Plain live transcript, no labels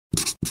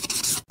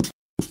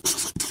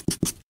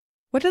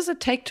What does it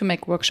take to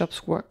make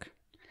workshops work?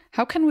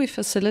 How can we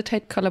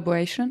facilitate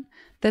collaboration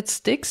that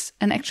sticks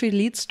and actually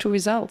leads to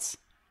results?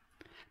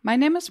 My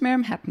name is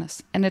Miriam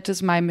Happness, and it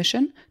is my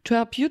mission to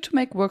help you to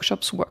make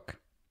workshops work.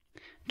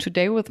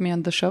 Today with me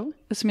on the show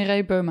is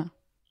Mireille Beumer,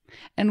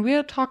 and we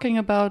are talking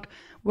about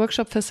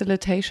workshop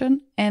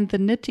facilitation and the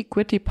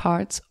nitty-gritty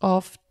parts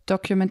of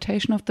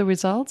documentation of the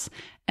results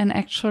and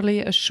actually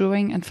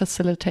assuring and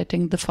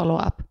facilitating the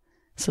follow-up.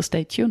 So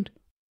stay tuned.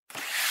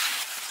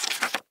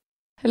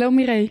 Hello,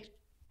 Mireille.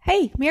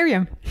 Hey,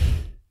 Miriam.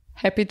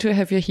 Happy to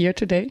have you here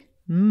today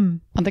on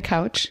the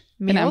couch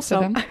in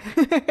Amsterdam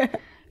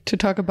to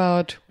talk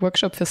about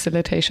workshop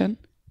facilitation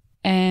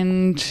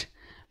and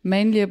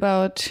mainly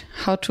about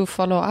how to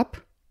follow up.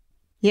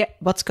 Yeah,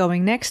 what's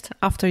going next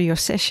after your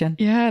session?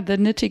 Yeah, the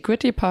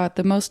nitty-gritty part,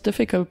 the most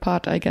difficult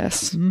part, I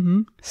guess.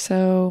 Mm-hmm.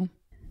 So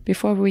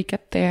before we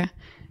get there,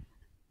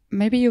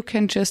 maybe you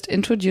can just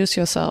introduce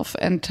yourself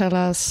and tell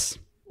us,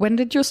 when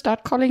did you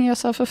start calling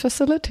yourself a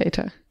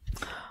facilitator?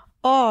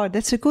 Oh,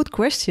 that's a good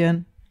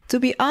question. To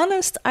be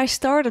honest, I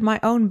started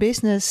my own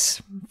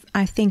business,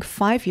 I think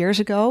 5 years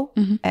ago.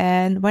 Mm-hmm.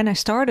 And when I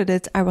started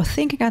it, I was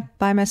thinking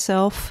by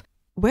myself,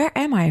 where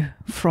am I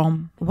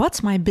from?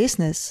 What's my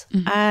business?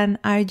 Mm-hmm. And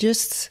I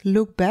just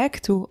look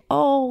back to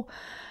all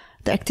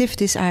the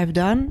activities I've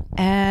done.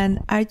 And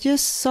I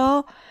just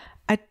saw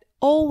I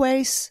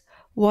always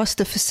was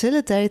the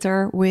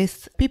facilitator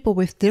with people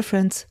with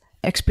different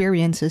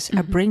experiences. Mm-hmm.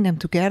 I bring them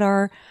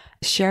together,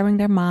 sharing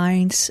their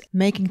minds,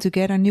 making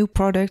together new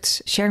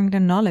products, sharing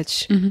their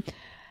knowledge. Mm-hmm.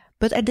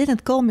 But I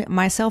didn't call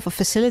myself a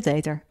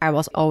facilitator. I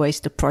was always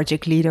the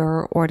project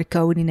leader or the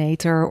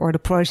coordinator or the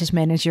process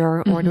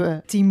manager or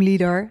the team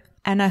leader.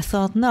 And I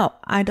thought, no,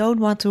 I don't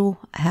want to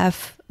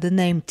have the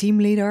name team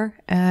leader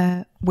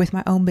with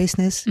my own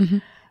business. Mm-hmm.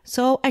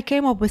 So I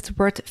came up with the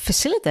word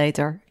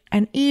facilitator.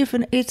 And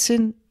even it's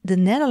in the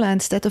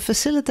Netherlands that a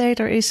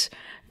facilitator is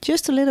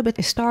just a little bit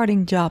a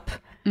starting job.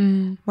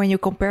 Mm. When you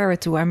compare it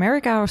to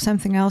America or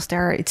something else,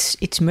 there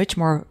it's much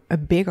more a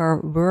bigger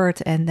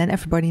word, and then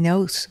everybody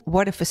knows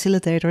what a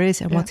facilitator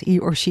is and what he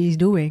or she is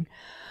doing.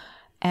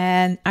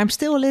 And I'm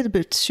still a little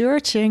bit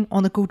searching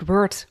on a good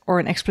word or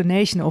an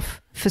explanation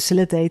of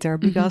facilitator,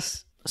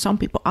 because some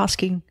people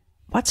asking,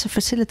 what's a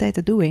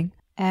facilitator doing?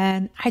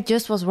 And I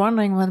just was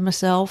wondering with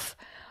myself,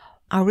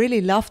 I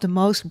really love the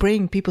most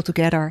bringing people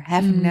together,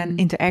 having an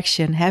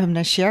interaction, having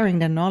them sharing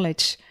their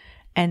knowledge.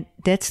 And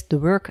that's the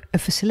work a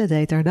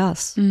facilitator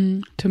does.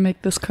 To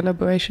make this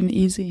collaboration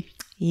easy.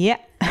 Yeah.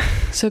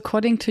 So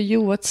according to you,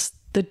 what's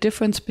the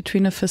difference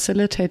between a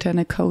facilitator and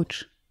a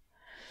coach?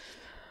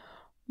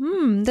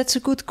 That's a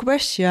good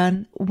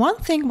question. One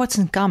thing what's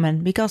in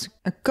common, because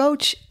a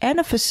coach and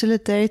a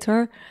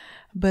facilitator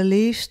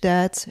believes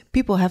that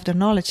people have their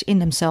knowledge in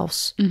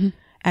themselves. Mm-hmm.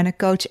 And a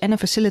coach and a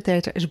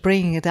facilitator is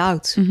bringing it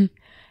out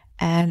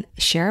and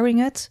sharing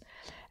it.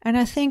 And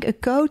I think a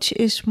coach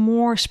is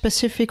more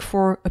specific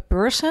for a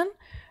person,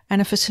 and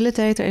a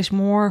facilitator is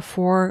more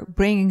for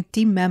bringing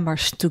team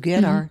members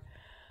together.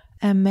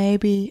 And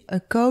maybe a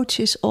coach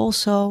is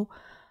also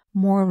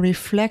more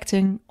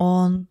reflecting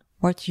on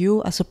what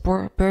you as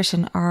a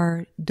person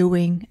are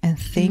doing and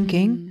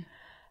thinking.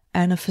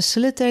 And a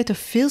facilitator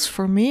feels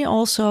for me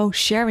also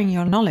sharing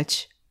your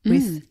knowledge,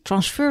 with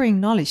transferring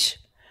knowledge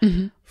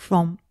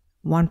from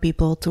one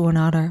people to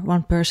another,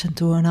 one person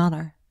to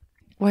another.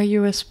 While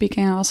you were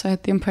speaking, I also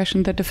had the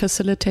impression that the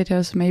facilitator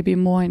is maybe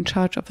more in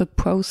charge of a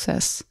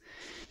process,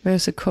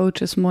 whereas a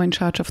coach is more in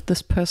charge of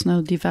this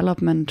personal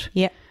development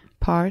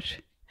part.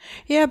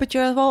 Yeah, but you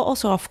have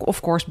also,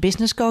 of course,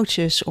 business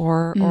coaches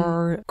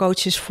or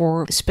coaches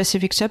for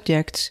specific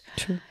subjects.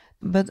 True.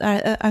 But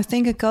I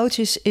think a coach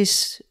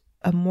is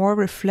more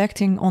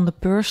reflecting on the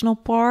personal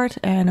part,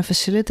 and a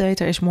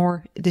facilitator is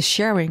more the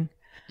sharing,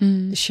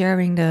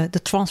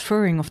 the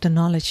transferring of the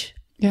knowledge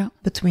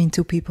between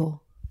two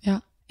people. Yeah.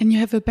 And you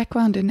have a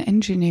background in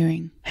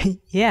engineering.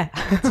 Yeah.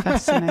 It's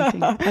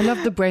fascinating. I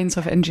love the brains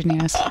of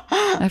engineers.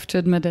 I have to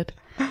admit it.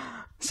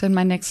 So in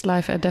my next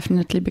life, I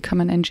definitely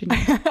become an engineer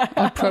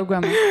or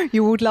programmer.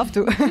 You would love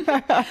to.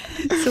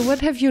 So what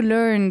have you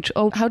learned?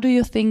 Or how do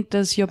you think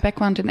does your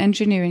background in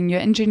engineering,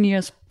 your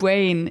engineer's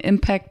brain,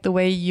 impact the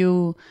way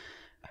you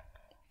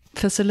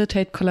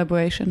facilitate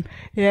collaboration?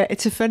 Yeah,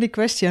 it's a funny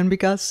question,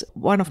 because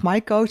one of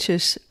my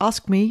coaches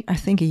asked me, I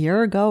think a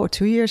year ago or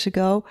 2 years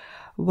ago,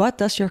 what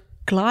does your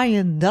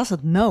client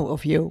doesn't know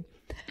of you?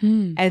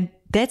 And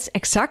that's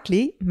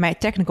exactly my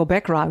technical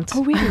background.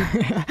 Oh,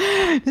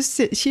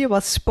 really? She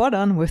was spot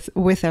on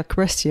with her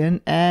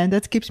question. And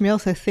that keeps me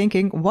also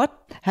thinking, what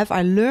have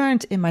I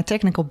learned in my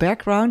technical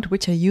background,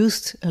 which I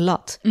used a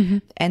lot?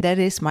 And that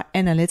is my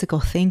analytical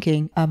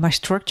thinking, my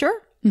structure,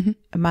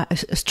 my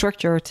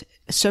structured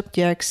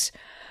subjects,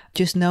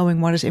 just knowing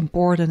what is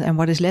important and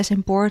what is less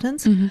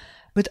important,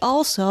 but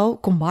also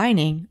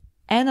combining,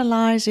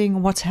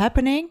 analyzing what's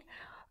happening,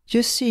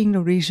 just seeing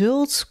the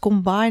results,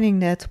 combining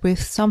that with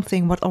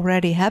something what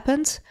already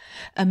happened,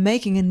 and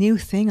making a new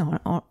thing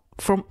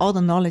from all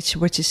the knowledge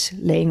which is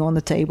laying on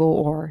the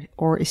table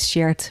or is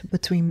shared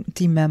between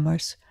team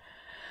members.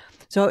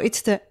 So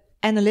it's the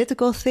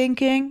analytical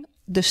thinking,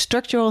 the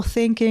structural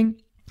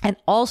thinking, and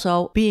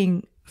also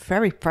being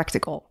very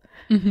practical.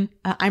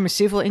 I'm a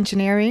civil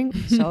engineering,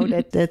 so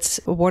that's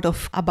a word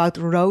about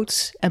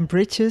roads and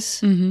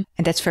bridges, and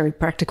that's very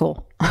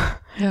practical.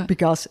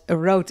 Because a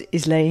road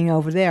is laying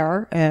over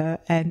there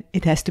and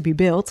it has to be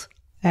built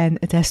and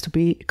it has to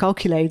be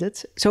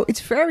calculated. So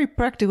it's very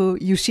practical.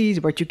 You see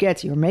what you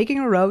get. You're making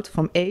a road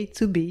from A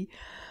to B.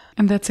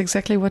 And that's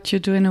exactly what you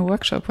do in a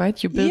workshop,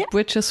 right? You build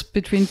bridges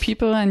between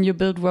people and you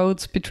build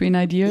roads between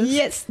ideas.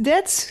 Yes,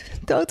 that's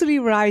totally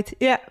right.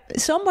 Yeah.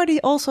 Somebody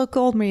also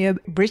called me a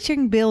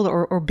bridging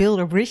builder or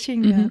builder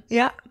bridging.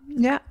 Yeah.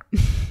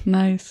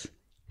 Nice.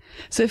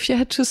 So if you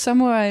had to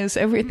summarize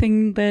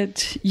everything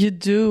that you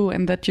do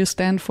and that you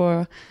stand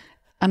for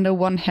under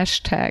one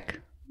hashtag,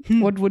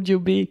 what would you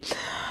be?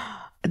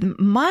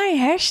 My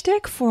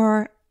hashtag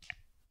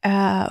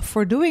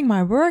for doing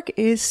my work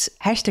is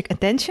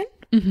 #attention.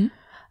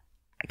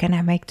 Can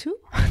I make two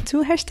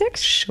hashtags?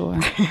 Sure.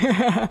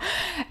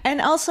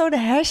 And also the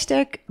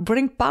hashtag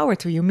bring power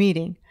to your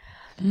meeting.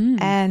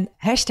 And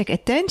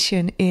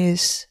 #attention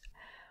is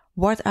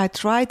what I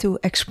try to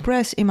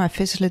express in my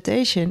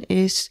facilitation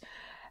is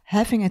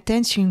having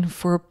attention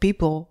for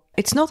people.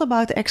 It's not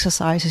about the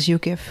exercises you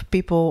give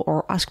people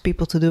or ask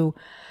people to do.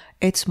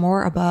 It's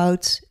more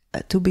about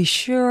to be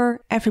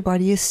sure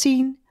everybody is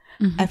seen,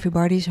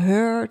 everybody's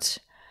heard,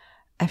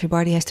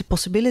 everybody has the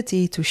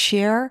possibility to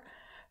share.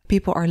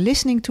 People are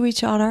listening to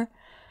each other.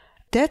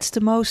 That's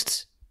the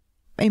most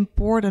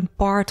important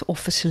part of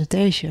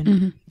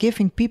facilitation,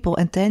 giving people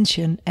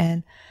attention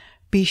and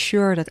be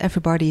sure that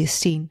everybody is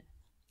seen.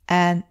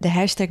 And the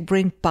hashtag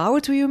bring power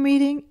to your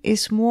meeting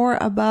is more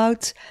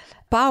about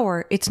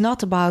power. It's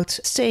not about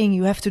saying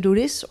you have to do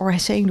this or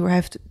saying you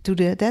have to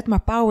do that. My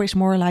power is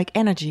more like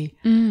energy.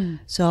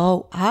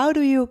 So how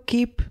do you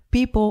keep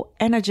people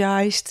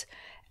energized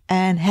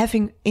and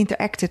having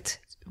interacted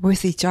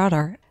with each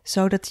other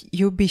so that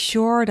you be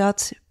sure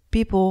that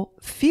people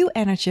feel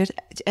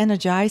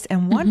energized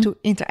and want to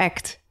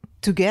interact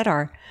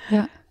together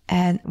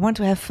and want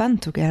to have fun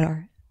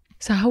together.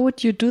 So how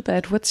would you do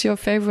that? What's your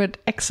favorite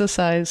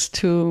exercise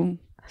to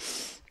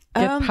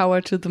get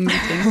power to the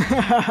meeting?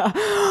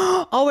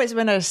 Always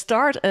when I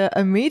start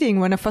a meeting,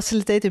 when I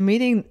facilitate a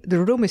meeting, the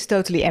room is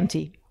totally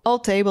empty. All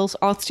tables,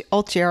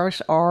 all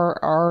chairs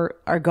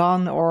are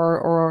gone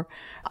or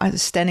are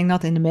standing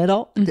not in the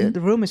middle.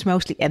 The room is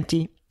mostly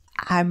empty.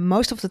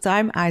 Most of the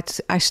time,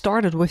 I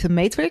started with a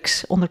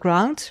matrix on the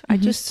ground. I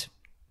just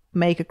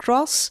make a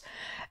cross.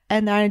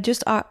 And I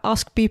just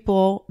ask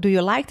people, do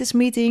you like this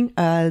meeting?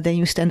 Then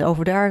you stand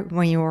over there.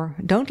 When you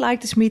don't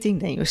like this meeting,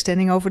 then you're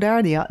standing over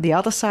there, the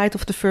other side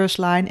of the first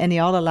line. And the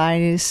other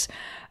line is,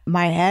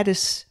 my head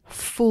is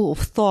full of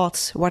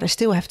thoughts, what I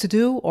still have to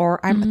do. Or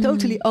I'm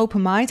totally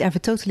open mind. I have a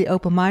totally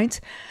open mind.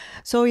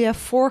 So you have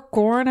 4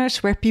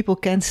 corners where people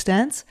can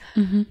stand.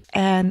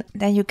 And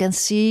then you can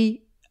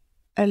see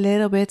a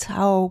little bit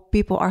how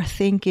people are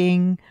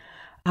thinking,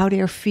 how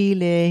they're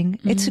feeling.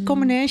 It's a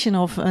combination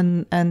of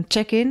an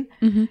check-in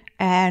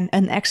and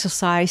an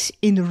exercise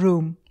in the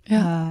room.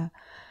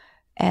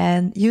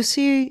 And you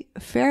see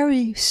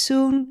very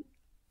soon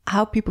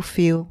how people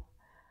feel,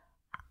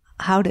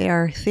 how they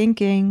are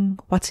thinking,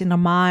 what's in their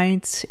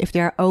mind, if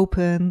they're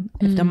open,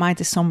 if their mind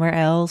is somewhere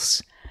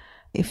else,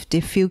 if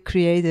they feel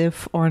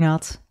creative or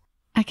not.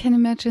 I can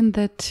imagine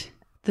that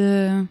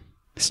the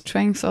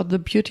strength or the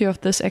beauty of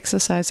this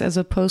exercise, as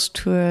opposed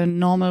to a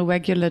normal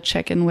regular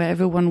check-in where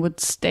everyone would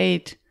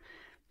state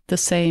the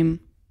same,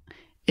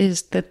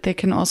 is that they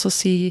can also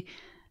see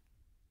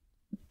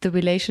the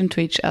relation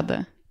to each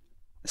other.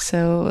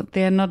 So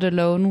they're not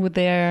alone with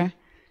their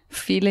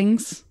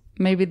feelings.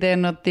 Maybe they're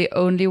not the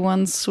only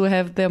ones who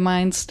have their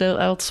minds still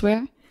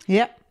elsewhere.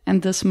 Yeah.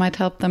 And this might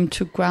help them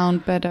to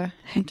ground better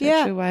and to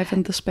actually arrive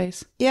in the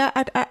space. Yeah,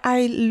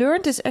 I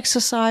learned this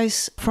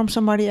exercise from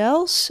somebody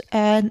else.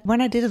 And when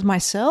I did it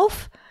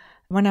myself,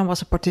 when I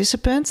was a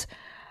participant,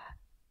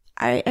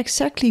 I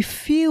exactly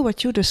feel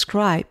what you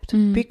described.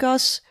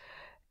 Because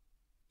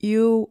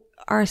you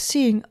are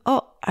seeing,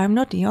 I'm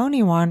not the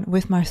only one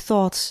with my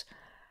thoughts,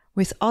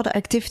 with other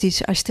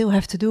activities I still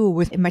have to do,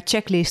 with my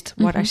checklist,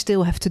 what I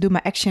still have to do,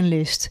 my action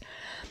list.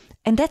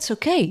 And that's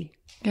okay.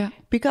 Yeah.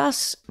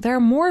 Because there are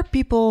more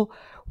people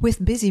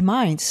with busy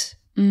minds.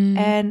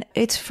 And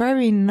it's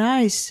very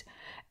nice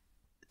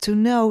to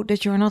know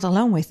that you're not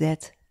alone with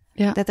that.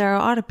 Yeah. That there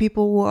are other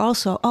people who are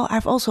also,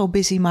 I've also a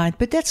busy mind,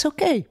 but that's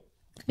okay.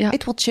 Yeah.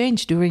 It will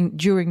change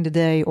during the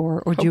day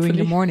or during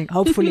the morning.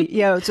 Hopefully.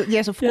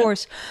 Yes, of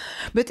course.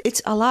 But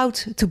it's allowed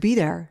to be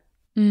there.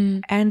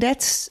 And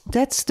that's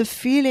the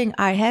feeling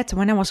I had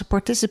when I was a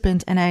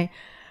participant and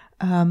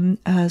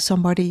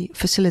somebody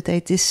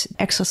facilitate this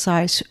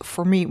exercise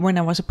for me when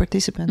I was a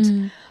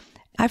participant.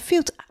 I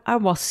felt I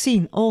was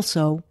seen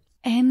also.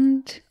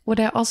 And what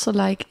I also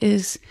like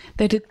is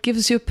that it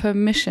gives you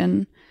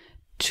permission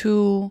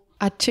to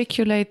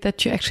articulate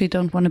that you actually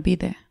don't want to be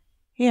there.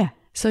 Yeah.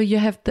 So you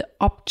have the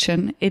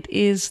option. It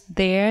is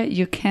there.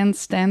 You can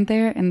stand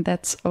there, and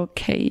that's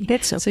okay.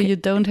 That's okay. So you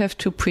don't have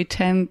to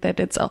pretend that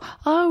it's all,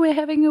 oh, we're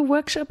having a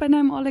workshop and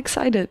I'm all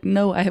excited.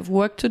 No, I have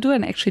work to do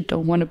and actually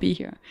don't want to be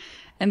here.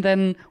 And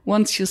then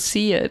once you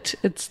see it,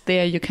 it's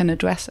there, you can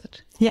address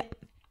it. Yeah.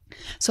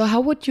 So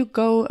how would you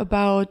go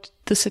about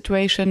the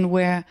situation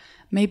where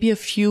maybe a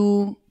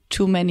few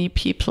too many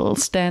people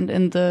stand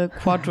in the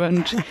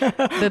quadrant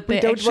that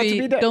they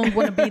actually don't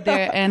want to be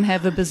there and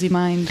have a busy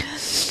mind?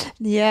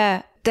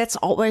 Yeah, that's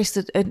always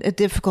a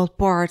difficult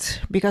part,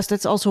 because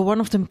that's also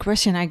one of the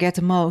questions I get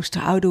the most.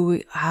 How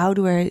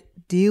do I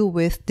deal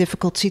with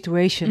difficult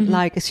situation,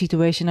 like a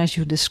situation as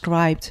you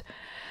described?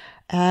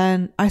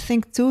 And I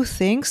think two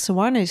things.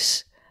 One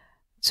is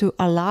to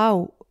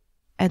allow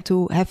and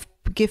to have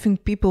giving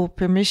people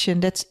permission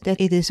that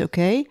it is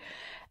okay.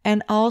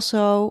 And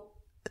also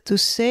to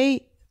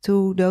say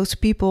to those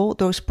people,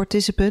 those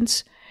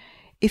participants,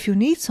 if you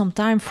need some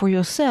time for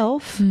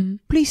yourself,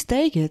 please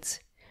take it.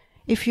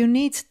 If you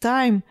need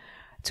time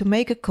to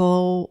make a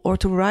call or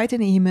to write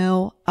an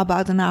email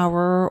about an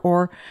hour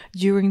or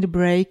during the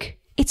break,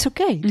 it's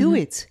okay. Do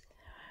it.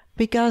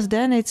 Because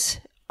then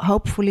it's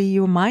hopefully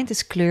your mind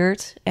is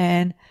cleared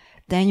and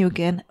then you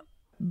can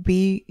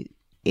be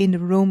in the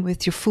room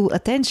with your full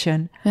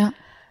attention. Yeah.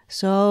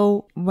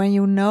 So when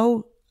you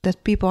know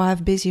that people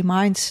have busy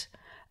minds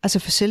as a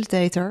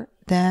facilitator,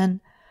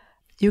 then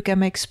you can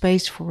make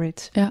space for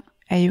it. Yeah.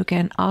 And you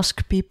can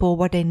ask people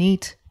what they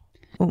need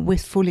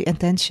with fully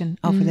intention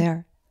over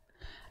there.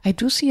 I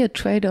do see a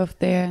trade-off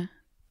there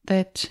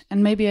that,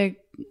 and maybe I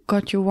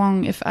got you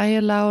wrong, if I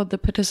allow the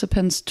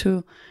participants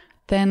to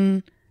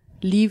then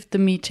leave the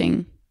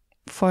meeting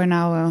for an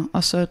hour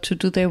or so to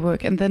do their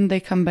work and then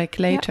they come back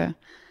later,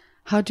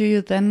 how do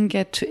you then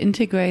get to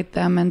integrate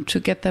them and to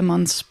get them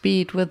on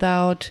speed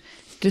without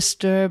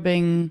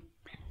disturbing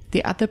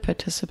the other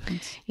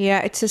participants?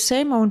 Yeah, it's the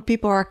same when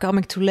people are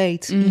coming too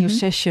late in your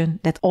session.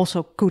 That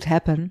also could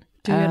happen.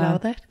 Do you allow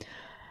that?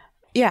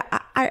 Yeah,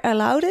 I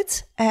allowed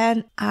it,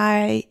 and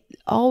I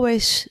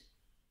always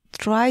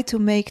try to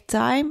make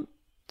time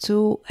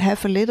to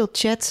have a little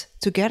chat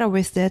together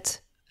with that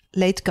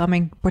late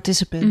coming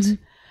participant.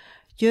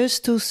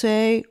 Just to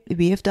say,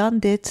 we have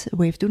done this,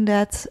 we've done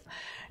that.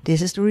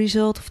 This is the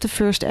result of the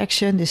first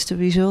action. This is the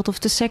result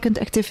of the second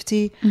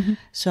activity.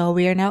 So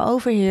we are now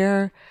over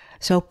here.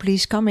 So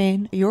please come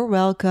in. You're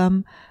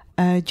welcome.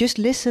 Just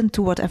listen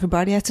to what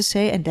everybody has to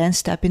say and then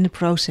step in the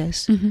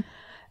process.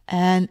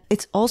 And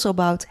it's also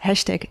about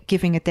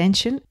 #giving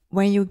attention.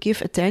 When you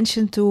give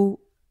attention to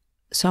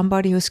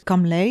somebody who's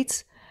come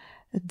late,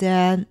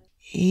 then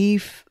he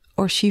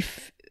or she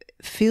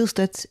feels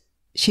that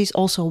she's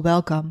also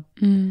welcome.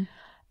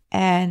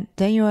 And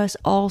then you have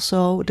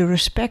also the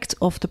respect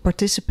of the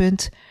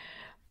participant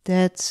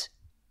that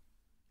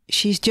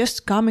she's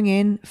just coming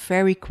in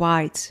very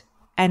quiet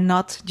and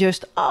not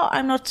just,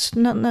 I'm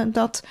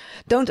not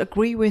don't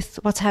agree with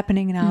what's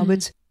happening now,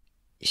 but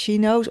she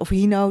knows or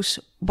he knows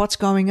what's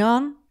going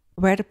on,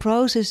 where the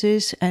process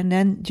is, and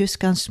then just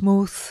can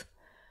smooth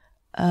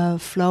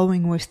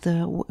flowing with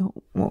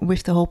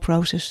the whole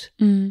process.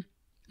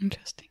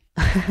 Interesting.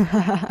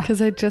 Because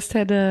I just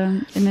had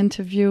an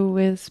interview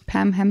with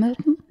Pam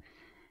Hamilton,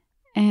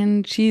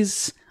 and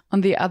she's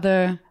on the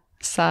other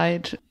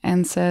side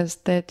and says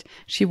that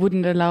she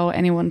wouldn't allow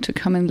anyone to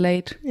come in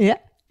late. Yeah.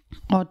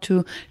 Or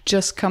to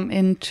just come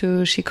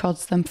into, she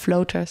calls them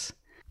floaters,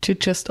 to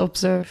just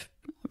observe,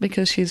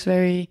 because she's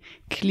very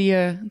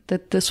clear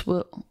that this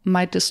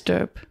might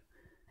disturb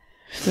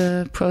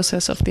the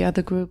process of the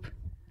other group.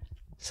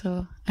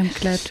 So I'm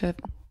glad to have.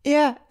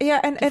 Yeah,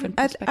 and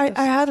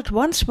I had it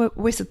once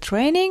with the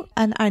training,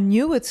 and I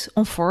knew it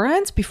on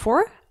forehand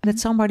before that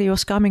somebody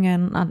was coming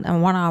in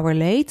and 1 hour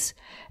late.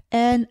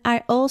 And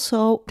I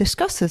also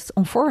discussed it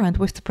on forehand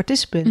with the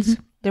participants.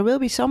 There will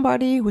be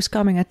somebody who's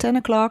coming at 10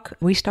 o'clock.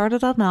 We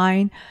started at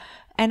 9.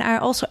 And I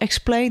also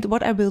explained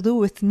what I will do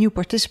with the new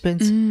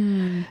participants.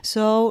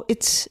 So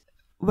it's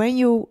when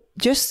you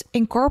just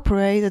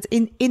incorporate it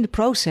in the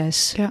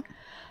process. Yeah.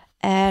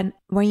 And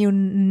when you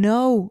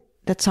know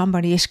that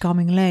somebody is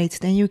coming late,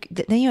 then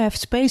you have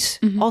space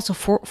also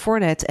for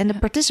that. And the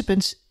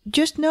participants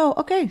just know,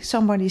 okay,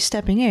 somebody is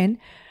stepping in.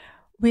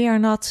 We are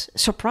not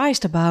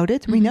surprised about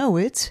it. We know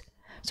it.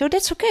 So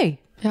that's okay.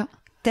 Yeah.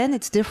 Then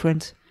it's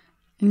different.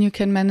 And you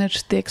can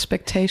manage the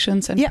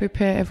expectations and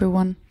prepare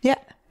everyone. Yeah.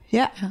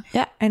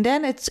 And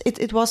then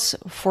it was,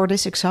 for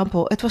this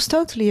example, it was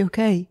totally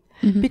okay.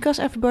 Because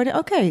everybody,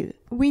 okay,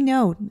 we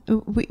know,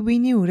 we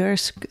knew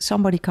there's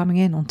somebody coming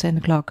in on 10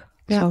 o'clock.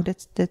 Yeah. So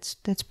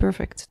that's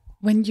perfect.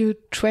 When you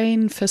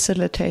train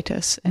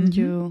facilitators, and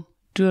you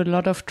do a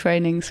lot of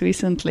trainings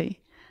recently,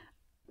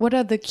 what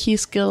are the key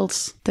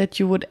skills that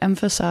you would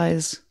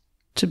emphasize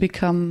to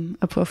become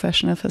a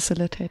professional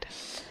facilitator?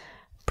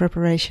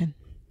 Preparation.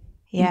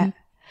 Yeah.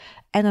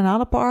 And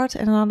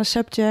another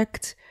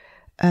subject,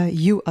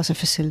 you as a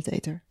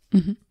facilitator.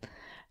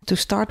 To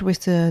start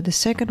with the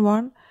second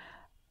one,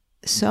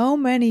 so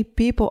many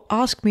people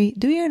ask me,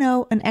 do you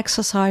know an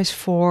exercise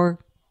for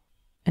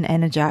an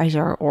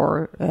energizer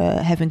or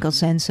having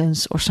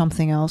consensus or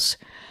something else.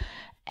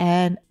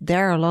 And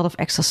there are a lot of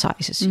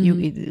exercises.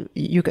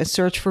 You can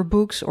search for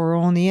books or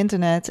on the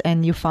internet,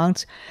 and you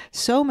found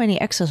so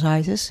many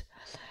exercises.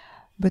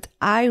 But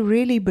I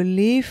really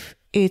believe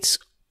it's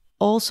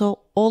also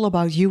all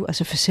about you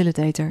as a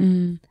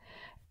facilitator.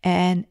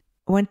 And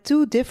when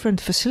two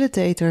different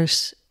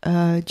facilitators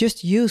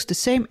just use the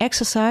same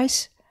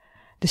exercise,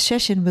 the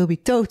session will be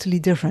totally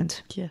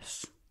different.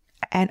 Yes.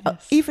 And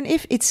even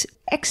if it's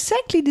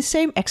exactly the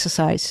same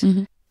exercise,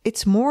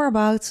 it's more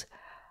about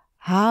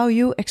how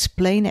you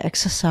explain the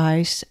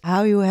exercise,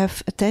 how you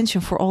have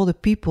attention for all the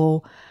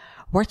people,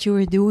 what you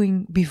are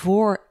doing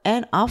before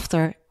and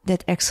after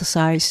that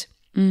exercise,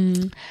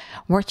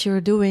 what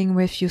you're doing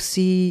if you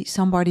see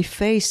somebody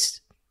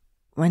face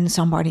when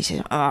somebody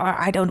says,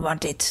 I don't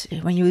want it.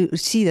 When you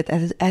see that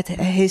at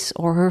his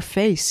or her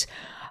face,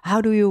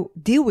 how do you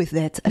deal with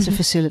that as a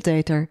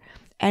facilitator?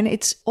 And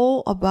it's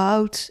all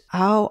about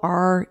how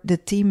are the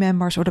team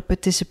members or the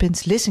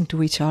participants listening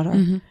to each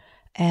other?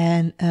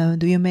 And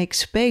do you make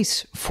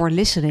space for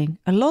listening?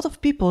 A lot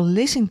of people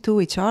listen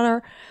to each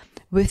other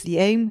with the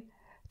aim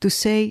to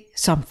say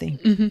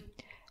something.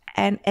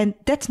 And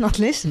that's not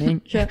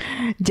listening.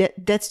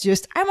 That's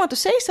just, I want to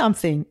say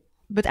something,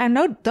 but I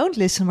don't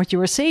listen what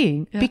you are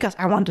saying because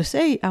I want to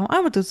say, I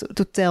want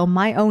to tell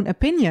my own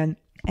opinion.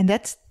 And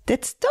that's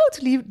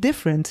totally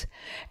different.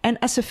 And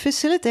as a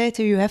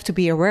facilitator, you have to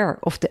be aware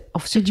of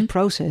such a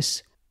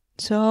process.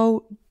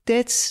 So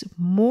that's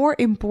more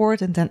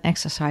important than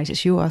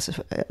exercises,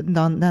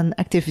 than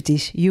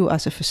activities, you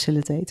as a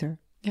facilitator.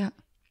 Yeah.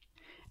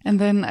 And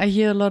then I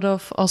hear a lot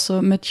of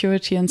also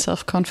maturity and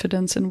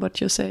self-confidence in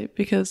what you say,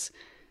 because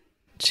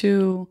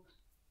to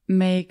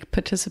make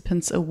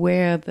participants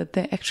aware that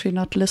they're actually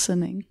not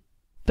listening,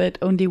 but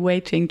only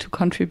waiting to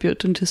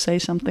contribute and to say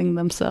something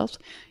themselves,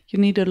 you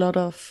need a lot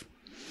of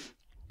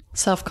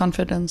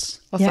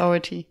self-confidence,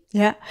 authority.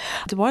 Yeah.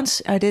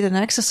 Once I did an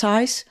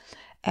exercise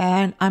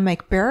and I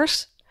make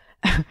pairs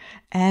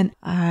and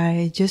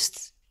I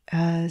just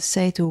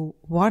say to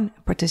one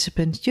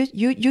participant,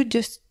 you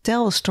just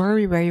tell a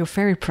story where you're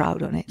very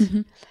proud on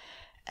it.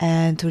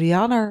 And to the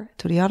other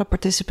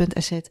participant,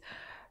 I said,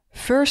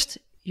 first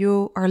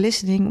you are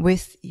listening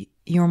with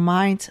your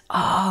mind.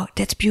 Oh,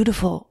 that's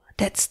beautiful.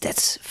 That's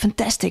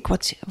fantastic.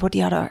 What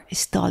the other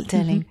is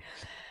telling.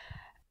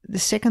 The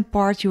second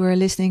part you are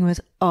listening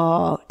with,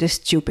 oh, that's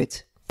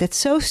stupid. That's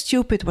so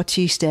stupid what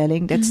she's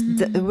telling.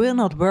 That will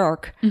not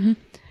work.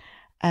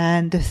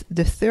 And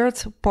the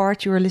third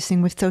part you are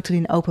listening with totally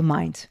an open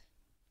mind.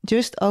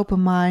 Just open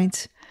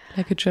mind.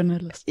 Like a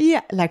journalist.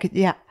 Yeah,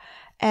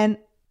 And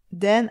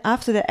then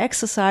after the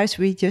exercise,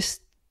 we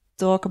just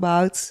talk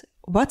about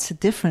what's the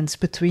difference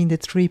between the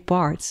three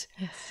parts.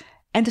 Yes.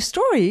 And the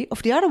story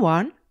of the other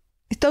one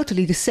is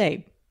totally the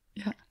same.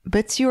 Yeah.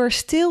 But you are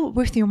still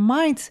with your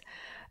mind,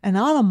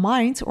 another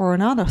mind or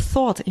another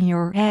thought in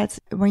your head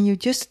when you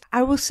just,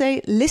 I will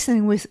say,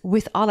 listening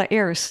with other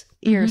ears.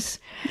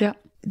 Yeah.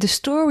 The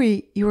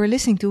story you are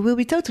listening to will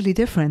be totally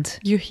different.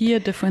 You hear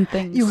different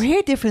things. You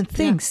hear different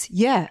things,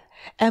 yeah.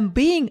 And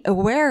being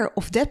aware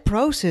of that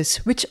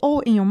process, which all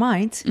in your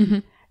mind,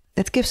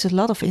 that gives a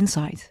lot of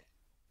insight.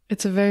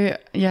 It's a very,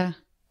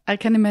 I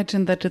can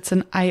imagine that it's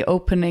an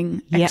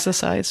eye-opening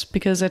exercise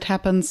because it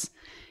happens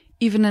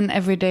even in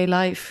everyday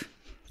life.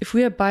 If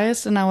we are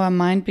biased in our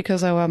mind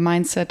because our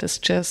mindset is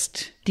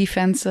just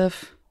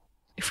defensive,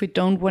 if we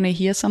don't want to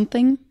hear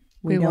something,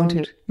 we won't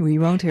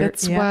hear.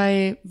 That's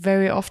why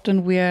very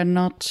often we are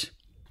not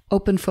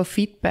open for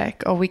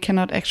feedback, or we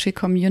cannot actually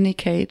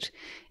communicate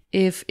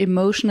if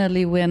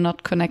emotionally we're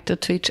not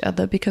connected to each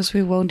other, because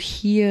we won't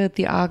hear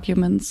the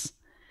arguments.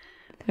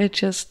 We're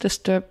just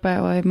disturbed by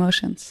our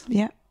emotions.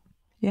 Yeah.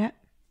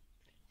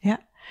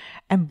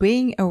 And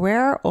being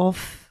aware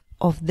of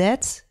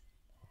that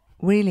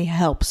really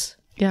helps.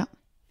 Yeah.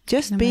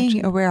 Just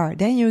being aware,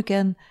 then you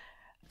can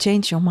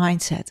change your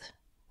mindset.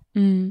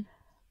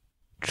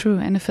 True.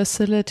 And a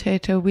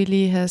facilitator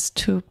really has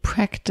to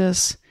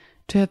practice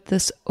to have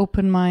this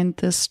open mind,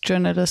 this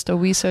journalist or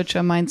researcher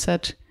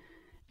mindset,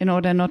 in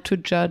order not to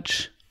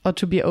judge or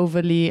to be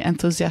overly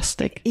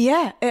enthusiastic.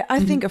 Yeah,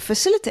 I think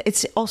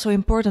it's also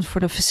important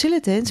for the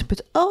facilitators, but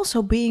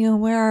also being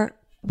aware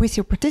with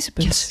your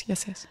participants.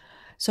 Yes.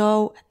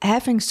 So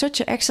having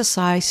such an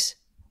exercise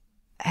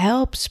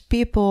helps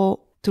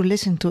people to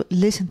listen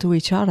to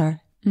each other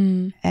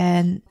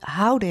and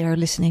how they are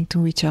listening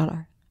to each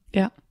other.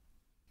 Yeah.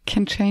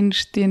 Can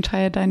change the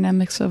entire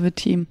dynamics of a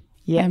team.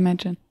 Yeah. I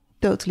imagine.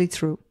 Totally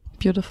true.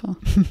 Beautiful.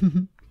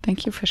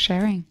 Thank you for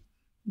sharing.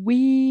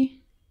 We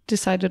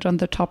decided on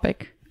the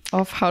topic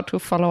of how to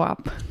follow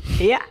up.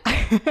 Yeah.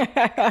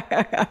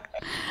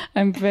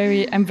 I'm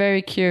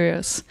very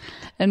curious.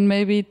 And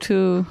maybe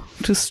to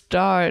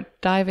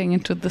start diving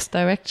into this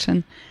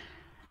direction,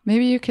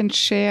 maybe you can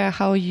share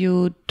how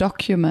you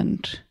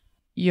document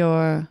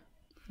your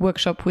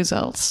workshop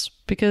results,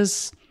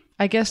 because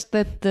I guess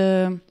that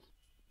the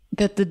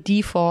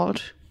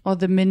default or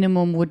the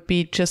minimum would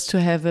be just to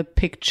have a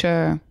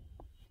picture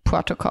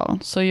protocol.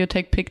 So you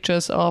take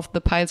pictures of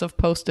the piles of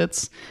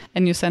Post-its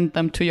and you send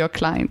them to your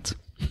client.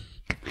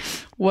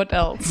 What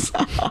else?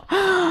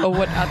 Or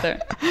what other?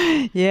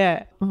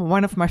 Yeah.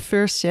 One of my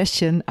first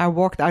session, I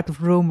walked out of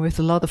the room with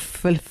a lot of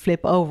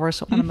flip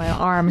overs on my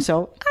arm.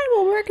 So I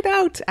will work it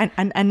out.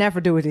 And I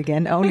never do it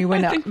again. Only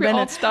when I think we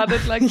all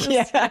started like this.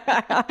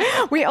 Yeah.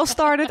 We all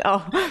started.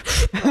 Oh.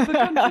 The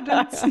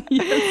confidence.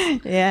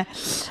 Yes. Yeah.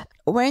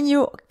 When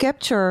you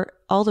capture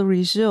all the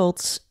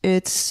results,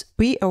 it's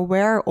be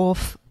aware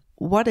of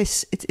what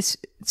is,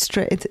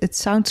 it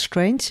sounds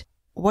strange,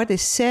 what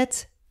is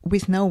said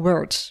with no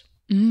words.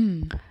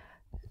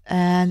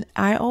 And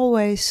I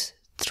always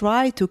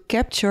try to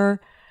capture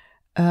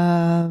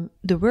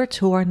the words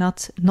who are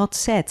not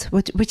said,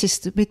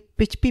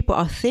 which people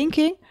are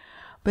thinking,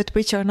 but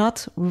which are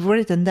not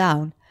written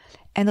down,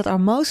 and that are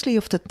mostly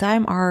of the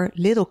time are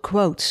little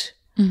quotes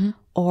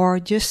or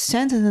just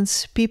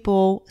sentences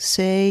people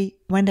say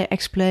when they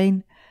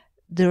explain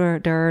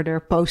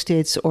their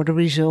post-its or the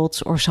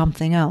results or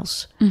something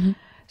else.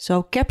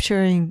 So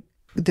capturing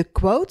the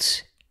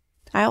quotes.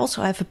 I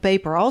also have a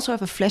paper, I also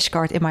have a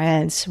flashcard in my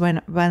hands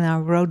when I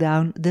wrote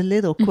down the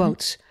little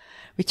quotes,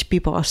 which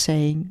people are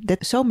saying.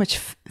 There's so much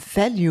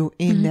value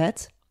in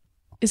that.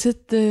 Is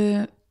it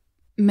the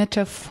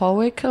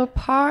metaphorical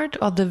part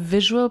or the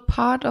visual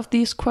part of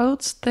these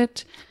quotes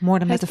that more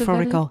than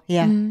metaphorical?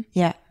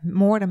 Yeah,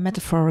 more than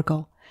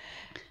metaphorical.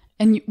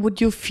 And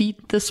would you feed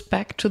this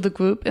back to the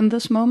group in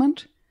this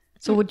moment?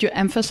 So would you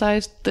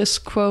emphasize this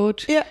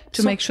quote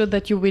to make sure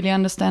that you really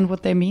understand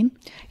what they mean?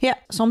 Yeah,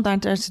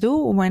 sometimes I do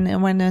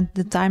when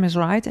the time is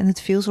right and it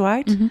feels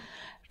right.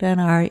 Then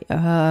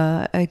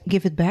I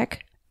give it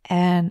back,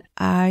 and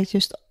I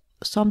just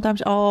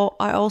sometimes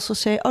I also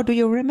say, "Oh, do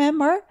you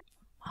remember?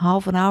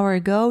 Half an hour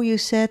ago you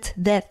said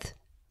that,"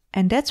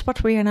 and that's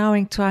what we are now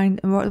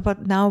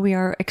what now we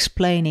are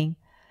explaining,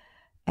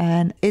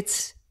 and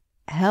it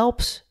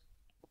helps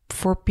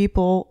for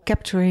people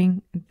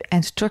capturing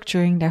and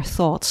structuring their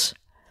thoughts.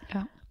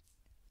 Yeah.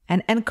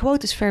 And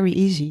quote is very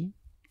easy.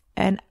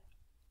 And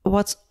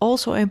what's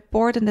also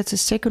important, that's the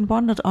second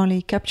one, not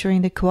only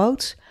capturing the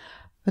quotes,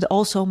 but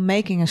also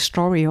making a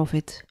story of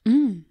it.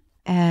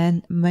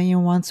 And when you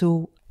want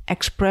to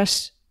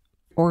express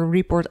or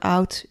report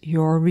out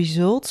your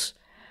results,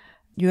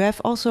 you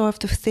also have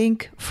to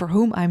think for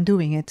whom I'm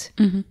doing it.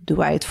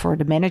 Do I it for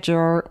the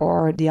manager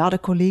or the other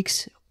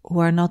colleagues who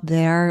are not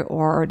there,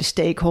 or the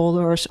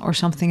stakeholders or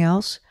something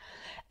else?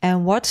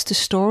 And what's the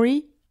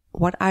story,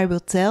 what I will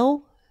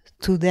tell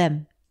to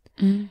them?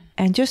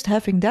 And just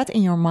having that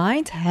in your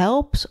mind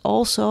helps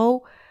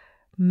also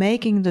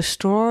making the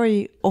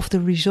story of the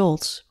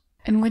results.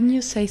 And when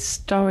you say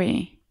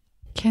story,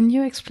 can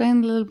you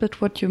explain a little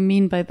bit what you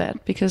mean by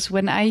that? Because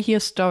when I hear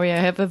story, I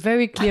have a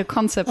very clear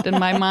concept in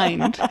my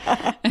mind.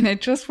 And I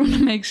just want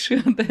to make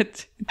sure that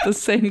it's the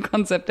same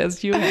concept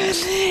as you have.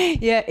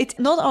 Yeah, it's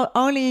not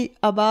only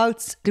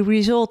about the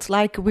result,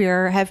 like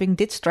we're having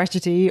this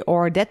strategy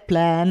or that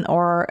plan,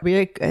 or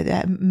we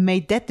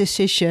made that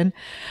decision,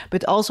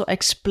 but also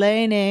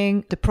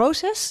explaining the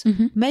process,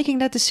 making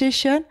that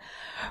decision,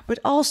 but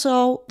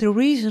also the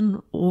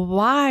reason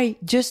why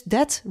just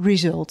that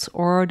result,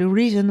 or the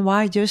reason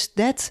why just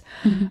that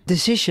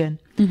decision.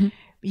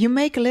 You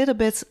make a little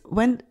bit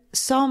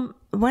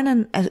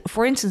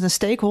for instance, a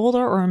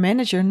stakeholder or a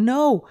manager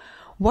know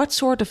what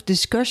sort of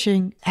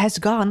discussion has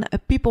gone.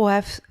 People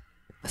have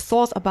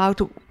thought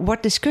about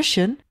what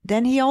discussion.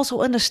 Then he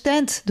also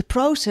understands the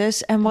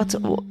process and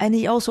and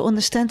he also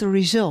understands the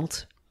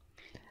result.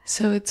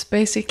 So it's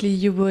basically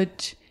you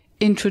would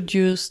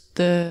introduce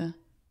the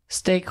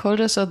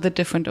stakeholders or the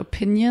different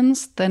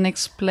opinions, then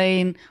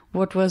explain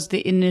what was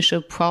the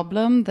initial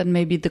problem, then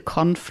maybe the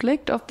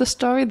conflict of the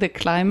story, the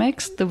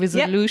climax, the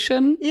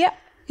resolution. Yeah.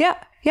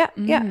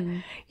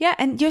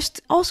 And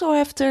just also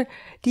after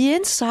the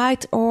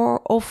insight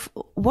of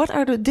what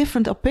are the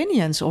different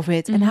opinions of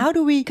it, and how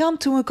do we come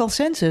to a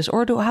consensus,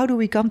 or how do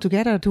we come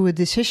together to a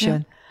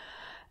decision?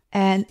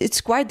 And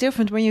it's quite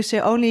different when you say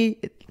only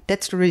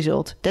that's the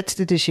result, that's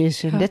the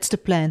decision, that's the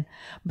plan,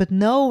 but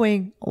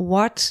knowing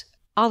what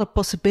other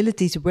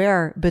possibilities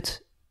were,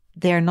 but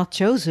they're not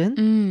chosen,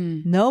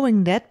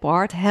 knowing that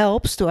part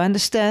helps to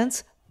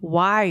understand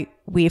why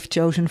we have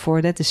chosen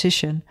for that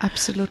decision.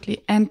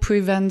 Absolutely. And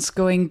prevents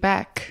going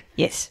back.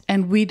 Yes.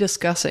 And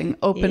rediscussing,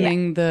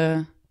 opening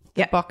the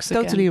box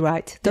again. Totally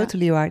right.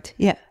 Totally right.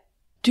 Yeah.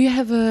 Do you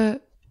have a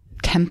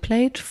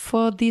template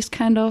for these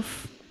kind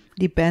of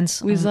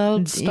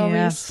result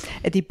stories? Yeah.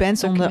 It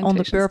depends on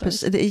the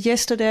purpose.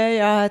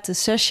 Yesterday I had a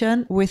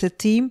session with a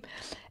team,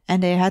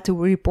 and they had to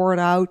report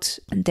out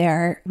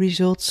their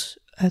results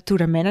to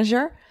their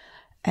manager.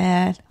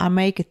 And I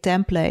make a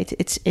template.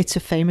 It's a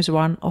famous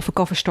one of a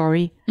cover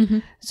story.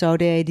 So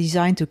they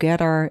designed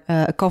together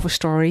a cover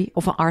story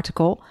of an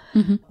article.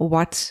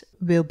 What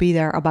will be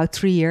there about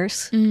 3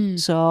 years.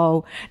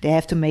 So they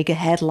have to make a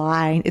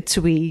headline, a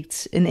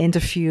tweet, an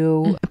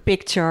interview, a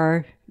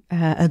picture,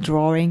 a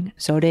drawing.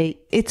 So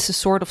it's a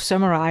sort of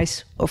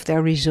summarize of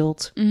their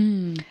result,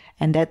 and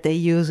that they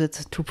use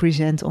it to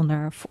present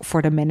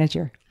for the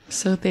manager.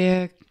 So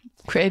they're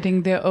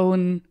creating their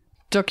own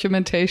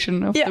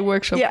documentation of the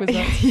workshop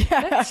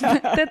results.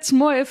 That's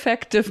more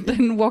effective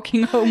than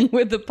walking home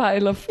with a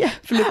pile of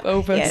flip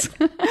overs.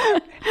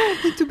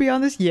 To be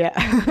honest,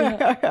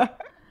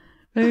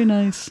 Very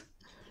nice.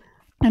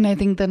 And I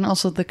think then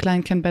also the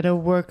client can better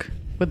work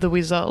with the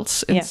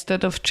results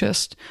instead of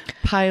just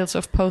piles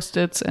of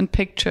post-its and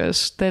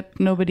pictures that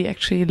nobody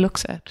actually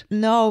looks at.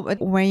 No,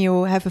 but when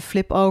you have a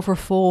flip over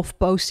full of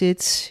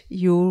post-its,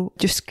 you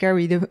just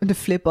carry the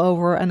flip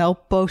over and all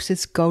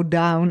post-its go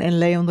down and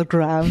lay on the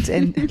ground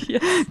and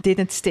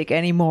didn't stick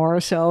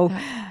anymore. So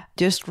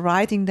just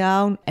writing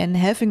down and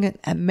having it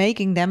and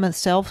making them a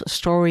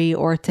self-story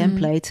or a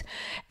template.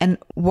 And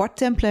what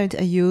template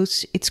I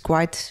use, it's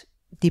quite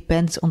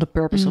depends on the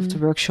purpose of the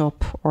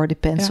workshop or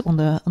depends on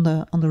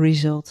the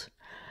result.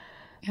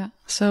 Yeah.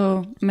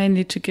 So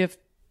mainly to give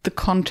the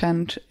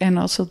content and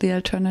also the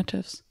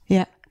alternatives.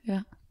 Yeah.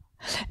 Yeah.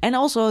 And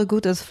also a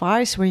good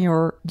advice when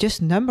you're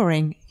just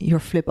numbering your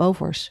flip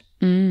overs.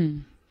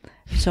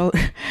 So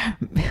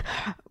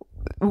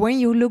when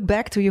you look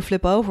back to your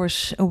flip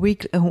overs a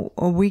week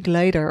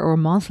later or a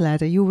month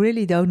later, you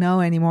really don't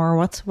know anymore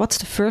what's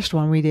the first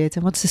one we did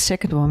and what's the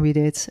second one we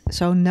did.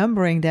 So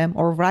numbering them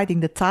or writing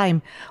the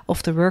time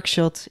of the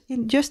workshop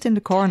just in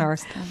the corner.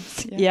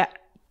 Yeah,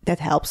 that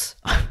helps.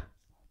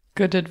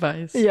 Good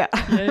advice. Yeah.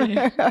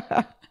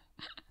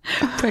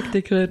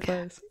 Practical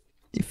advice.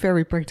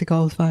 Very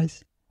practical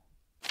advice.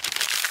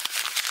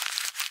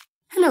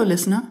 Hello,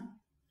 listener.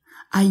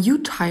 Are you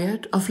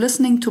tired of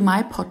listening to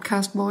my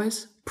podcast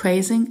voice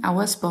praising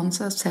our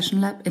sponsor Session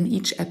Lab in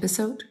each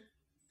episode?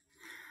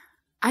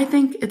 I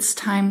think it's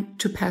time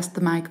to pass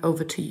the mic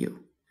over to you.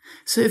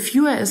 So if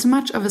you are as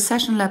much of a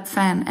Session Lab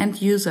fan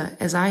and user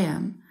as I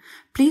am,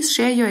 please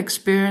share your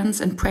experience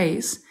and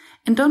praise,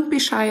 and don't be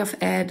shy of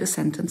add a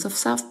sentence of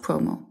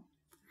self-promo.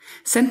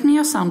 Send me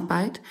your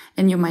soundbite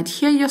and you might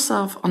hear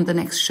yourself on the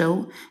next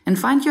show and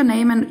find your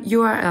name and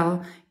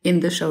URL in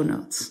the show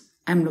notes.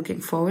 I'm looking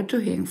forward to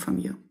hearing from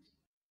you.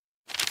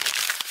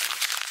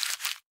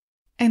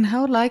 And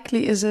how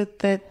likely is it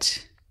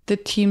that the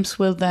teams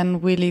will then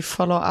really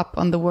follow up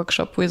on the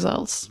workshop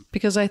results?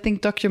 Because I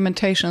think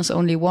documentation is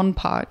only one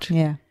part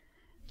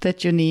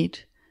that you need.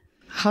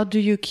 How do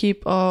you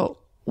keep, or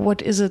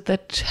what is it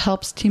that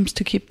helps teams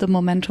to keep the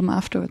momentum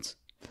afterwards?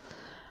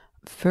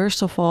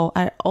 First of all,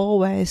 I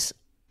always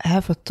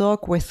have a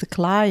talk with the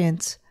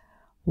client.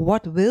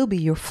 What will be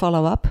your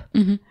follow-up?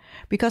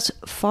 Because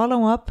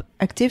follow-up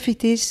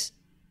activities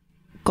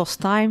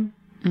cost time,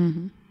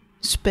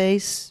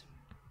 space,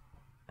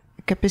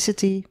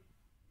 capacity,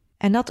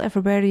 and not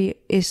everybody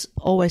is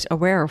always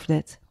aware of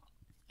that.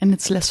 And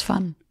it's less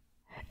fun.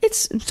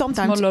 It's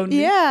sometimes more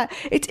lonely. Yeah,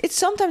 it's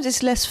sometimes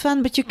it's less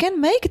fun, but you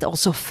can make it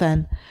also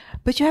fun.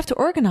 But you have to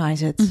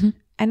organize it.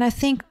 And I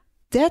think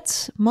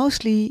that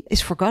mostly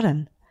is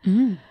forgotten.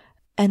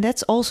 And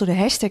that's also the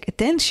hashtag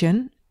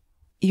attention.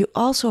 You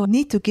also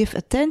need to give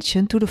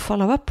attention to the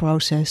follow-up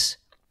process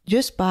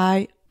just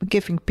by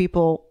giving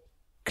people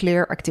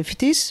clear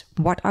activities.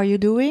 What are you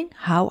doing?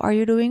 How are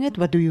you doing it?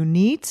 What do you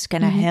need?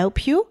 Can I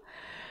help you?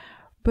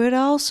 But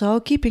also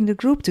keeping the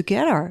group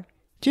together.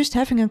 Just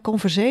having a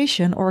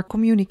conversation or a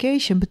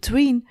communication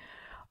between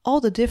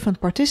all the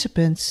different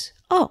participants.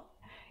 Oh,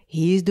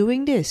 he is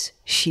doing this.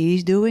 She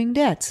is doing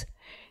that.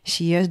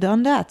 She has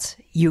done that.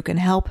 You can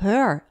help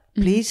her.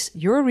 Please,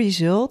 your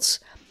results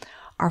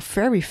are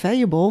very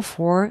valuable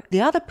for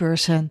the other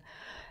person.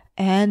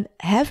 And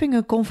having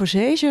a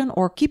conversation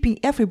or keeping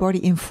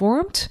everybody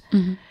informed,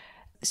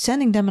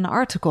 sending them an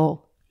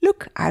article.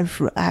 Look,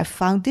 I've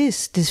found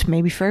this. This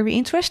may be very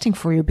interesting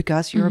for you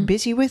because you're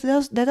busy with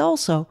that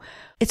also.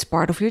 It's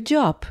part of your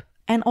job.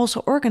 And also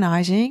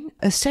organizing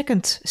a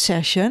second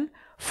session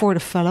for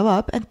the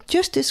follow-up and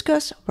just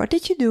discuss, what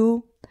did you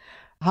do?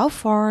 How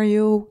far are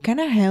you? Can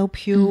I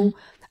help you?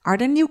 Are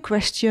there new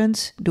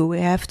questions? Do we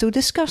have to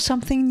discuss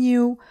something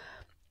new?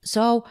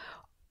 So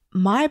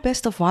my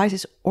best advice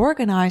is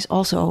organize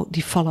also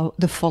the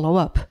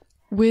follow-up.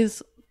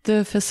 With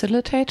the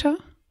facilitator?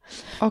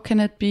 Or can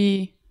it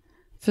be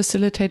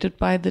facilitated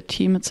by the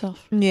team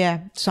itself?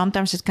 Yeah,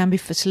 sometimes it can be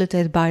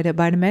facilitated by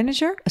the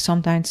manager.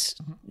 Sometimes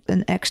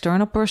an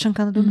external person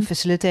can do it. The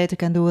facilitator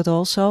can do it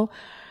also.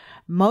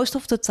 Most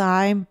of the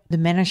time, the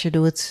manager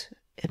do it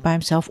by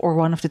himself or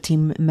one of the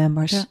team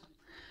members. Yeah.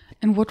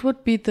 And what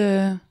would be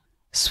the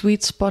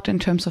sweet spot in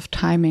terms of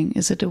timing?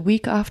 Is it a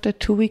week after,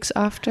 2 weeks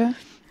after?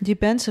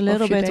 Depends a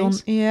little bit on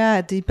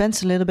it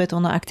depends a little bit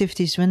on the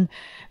activities.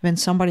 When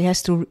somebody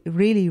has to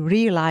really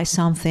realize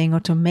something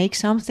or to make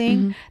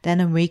something, then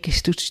a week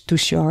is too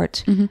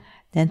short.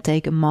 Then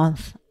take a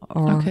month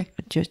or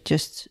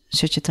just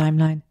such a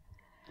timeline.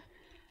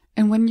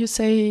 And when you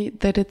say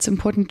that it's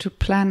important to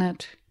plan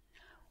it,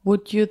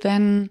 would you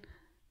then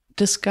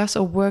discuss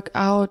or work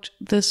out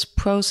this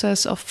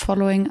process of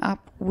following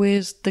up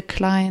with the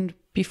client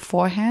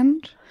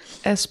beforehand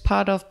as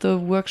part of the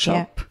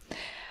workshop? Yeah.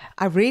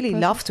 I really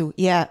love to,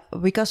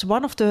 because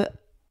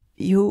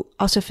you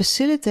as a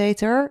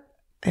facilitator,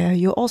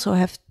 you also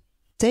have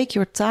take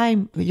your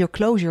time, your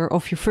closure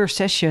of your first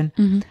session.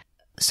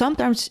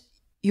 Sometimes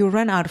you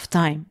run out of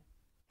time.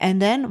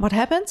 And then what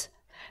happened?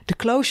 The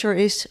closure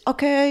is,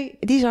 okay,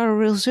 these are the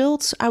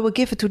results. I will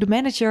give it to the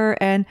manager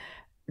and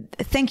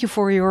thank you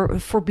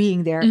for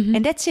being there. Mm-hmm.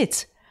 And that's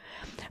it.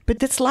 But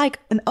that's like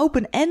an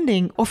open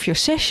ending of your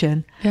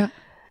session. Yeah.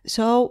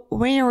 So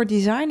when you're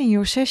designing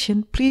your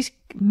session, please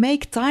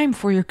make time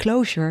for your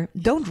closure.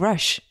 Don't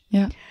rush.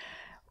 Yeah.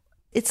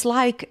 It's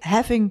like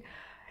having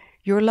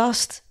your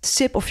last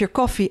sip of your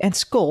coffee and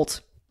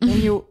scold.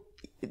 Then you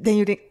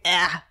think,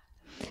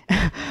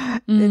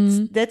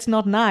 that's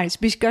not nice,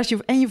 because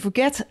you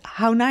forget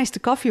how nice the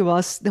coffee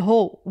was, the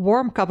whole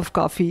warm cup of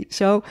coffee.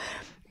 So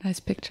nice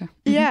picture.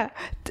 Yeah,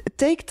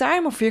 take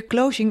time of your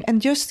closing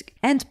and just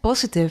end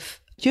positive.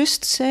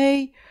 Just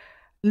say,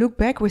 look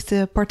back with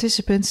the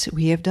participants.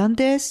 We have done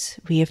this,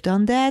 we have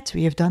done that,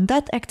 we have done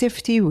that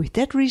activity with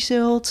that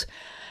result.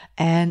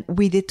 And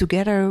we did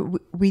together,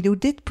 we do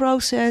this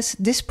process,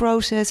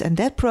 and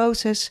that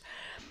process.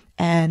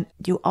 And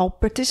you all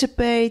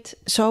participate.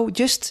 So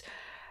just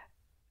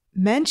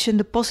mention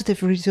the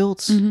positive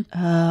results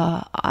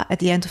at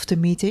the end of the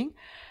meeting.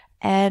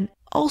 And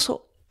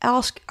also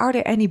ask, are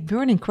there any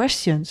burning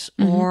questions?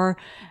 Or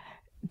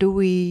don't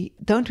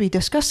we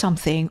discuss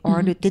something?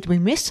 Or did we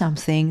miss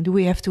something? Do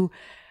we have to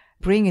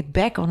bring it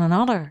back on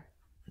another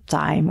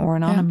time or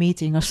another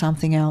meeting or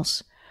something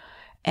else?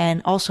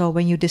 And also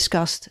when you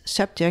discussed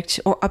subjects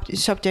or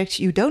subjects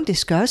you don't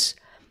discuss,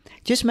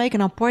 just make an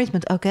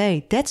appointment.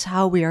 Okay, that's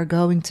how we are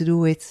going to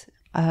do it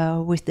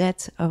with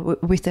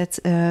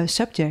that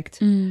subject.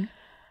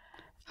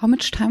 How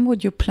much time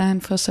would you plan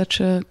for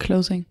such a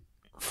closing?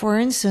 For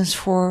instance,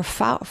 for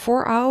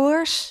 4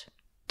 hours,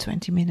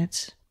 20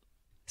 minutes.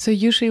 So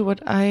usually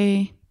what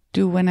I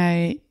do when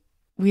I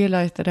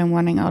realize that I'm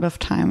running out of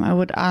time, I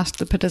would ask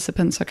the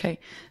participants, okay,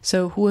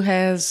 so who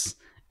has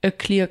a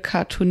clear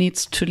cut, who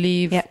needs to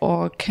leave,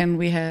 or can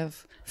we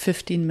have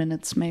 15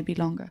 minutes, maybe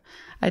longer?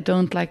 I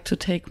don't like to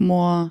take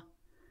more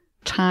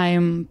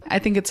time. I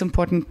think it's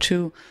important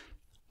to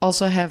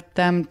also have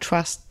them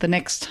trust the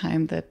next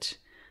time that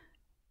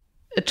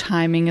a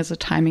timing is a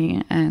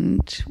timing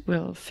and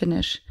we'll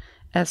finish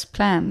as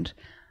planned.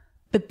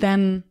 But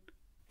then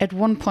at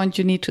one point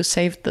you need to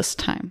save this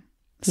time.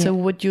 So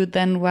would you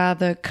then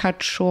rather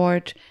cut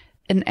short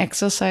an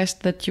exercise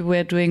that you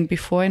were doing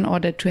before in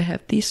order to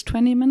have these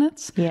 20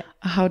 minutes? Yeah.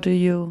 How do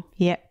you?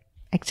 Yeah,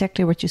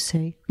 exactly what you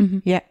say.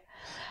 Yeah.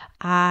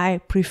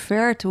 I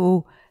prefer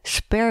to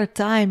spare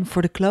time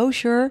for the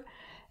closure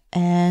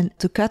and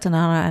to cut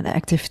another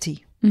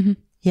activity.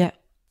 Yeah.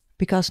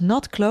 Because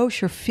not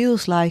closure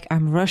feels like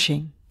I'm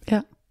rushing.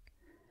 Yeah.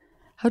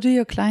 How do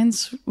your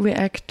clients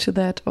react to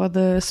that, or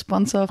the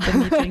sponsor of the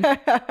meeting?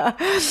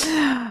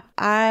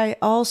 I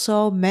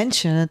also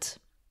mention it.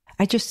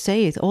 I just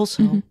say it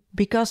also.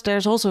 Because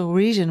there's also a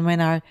reason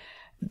when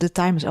the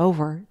time is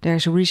over.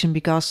 There's a reason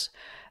because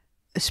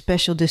a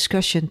special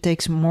discussion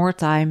takes more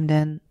time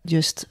than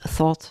just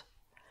thought.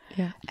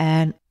 Yeah.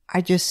 And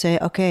I just say,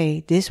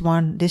 okay, this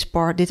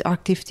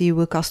activity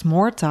will cost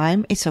more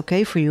time. It's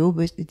okay for you,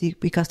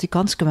 because the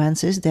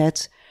consequence is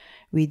that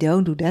we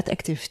don't do that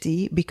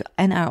activity.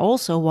 And I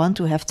also want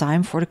to have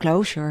time for the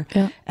closure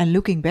and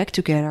looking back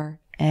together,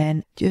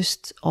 and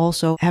just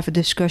also have a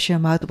discussion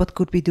about what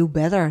could we do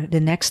better the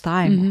next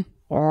time,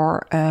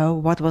 or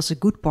what was a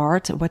good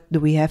part. What do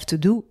we have to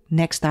do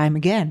next time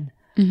again?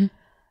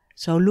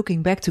 So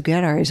looking back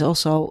together is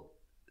also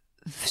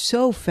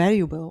so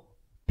valuable,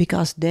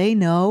 because they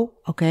know,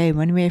 okay,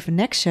 when we have a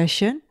next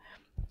session,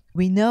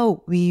 we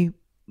know we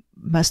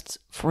must,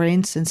 for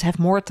instance, have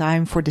more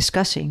time for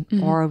discussing,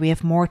 or we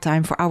have more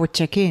time for our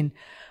check-in,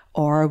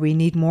 or we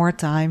need more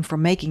time for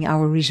making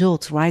our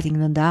results, writing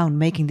them down,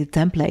 making the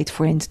template,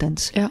 for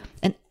instance. Yeah.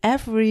 And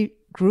every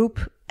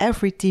group,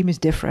 every team is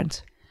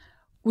different.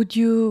 Would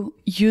you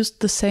use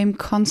the same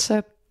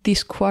concept,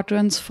 these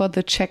quadrants, for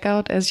the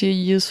checkout as you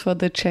use for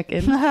the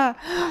check-in?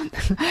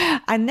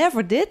 I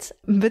never did,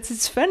 but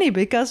it's funny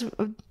because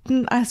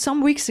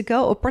some weeks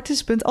ago a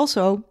participant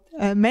also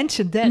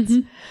mentioned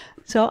that.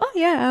 So,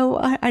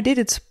 I did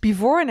it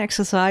before an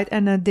exercise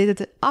and I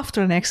did it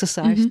after an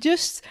exercise.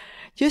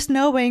 Just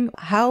knowing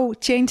how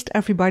changed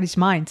everybody's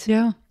mind.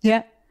 Yeah.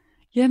 Yeah.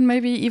 Yeah, and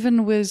maybe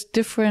even with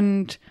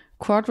different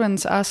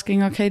quadrants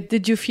asking, okay,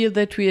 did you feel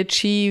that we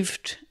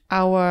achieved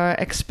our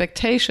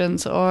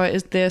expectations, or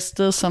is there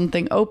still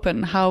something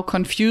open? How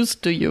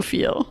confused do you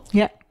feel?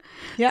 Yeah.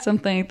 Yeah.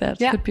 Something like that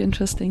could be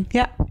interesting.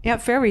 Yeah. Yeah,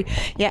 very.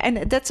 Yeah,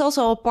 and that's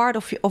also a part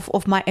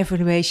of my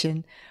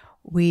evaluation.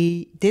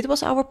 We did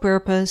was our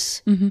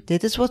purpose.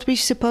 This is what we're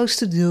supposed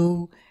to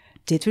do.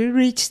 Did we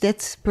reach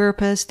that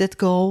purpose, that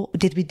goal?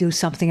 Did we do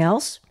something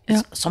else?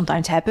 Yeah.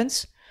 Sometimes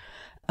happens.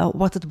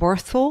 Was it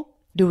worthful?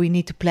 Do we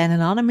need to plan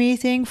another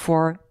meeting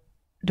for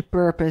the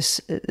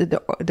purpose,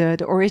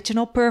 the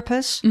original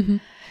purpose?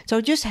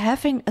 So just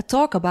having a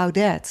talk about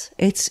that.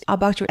 It's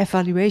about your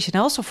evaluation,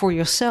 also for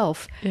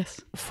yourself.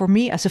 Yes. For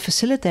me as a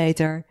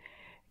facilitator,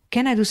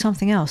 can I do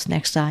something else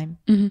next time?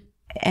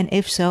 And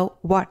if so,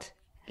 what?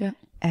 Yeah.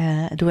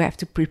 Do I have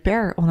to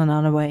prepare on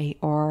another way,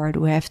 or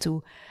do I have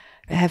to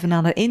have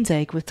another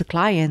intake with the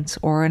client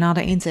or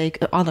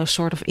other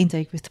sort of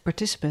intake with the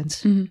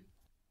participants.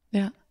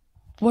 Yeah.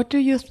 What do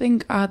you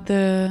think are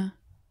the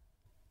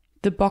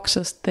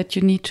boxes that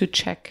you need to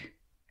check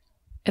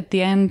at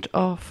the end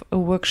of a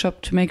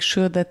workshop to make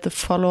sure that the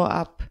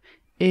follow-up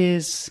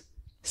is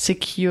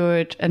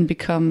secured and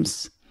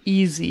becomes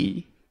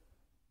easy?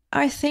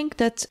 I think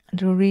that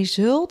the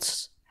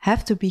results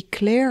have to be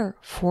clear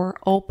for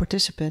all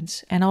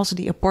participants and also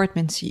the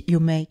appointments you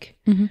make.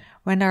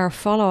 When there are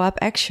follow-up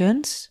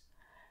actions,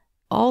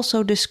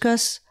 also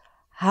discuss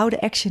how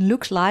the action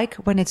looks like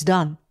when it's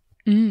done.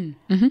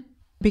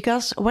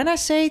 Because when I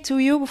say to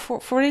you,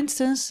 for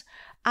instance,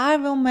 I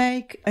will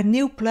make a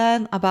new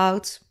plan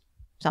about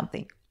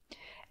something.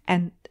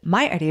 And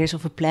my ideas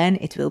of a plan,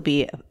 it will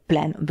be a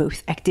plan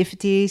with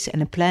activities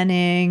and a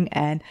planning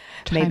and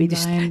maybe the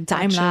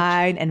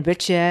timeline and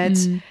budget.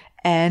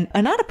 And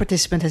another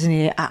participant has an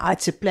idea.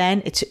 It's a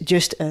plan. It's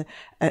just a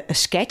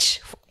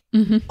sketch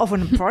of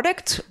a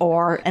product.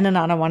 And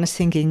another one is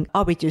thinking,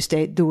 we just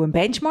do a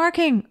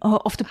benchmarking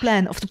of the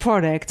plan of the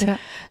product. Yeah.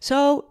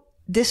 So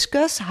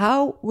discuss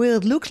how will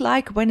it look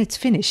like when it's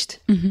finished,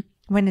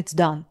 when it's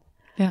done.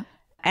 Yeah.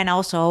 And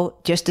also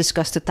just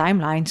discuss the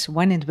timelines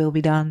when it will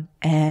be done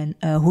and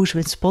who's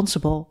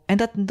responsible. And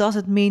that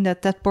doesn't mean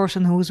that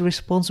person who's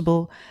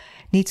responsible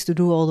needs to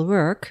do all the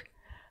work,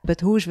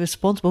 but who's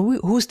responsible,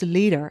 who's the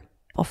leader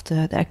of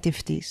the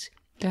activities,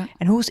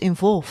 and who's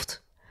involved.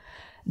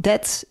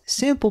 That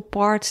simple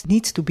part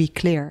needs to be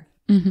clear.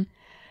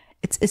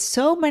 It's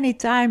so many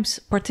times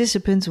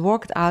participants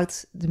walked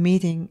out the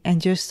meeting and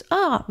just,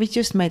 we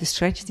just made a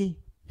strategy.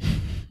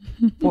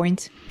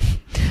 Point.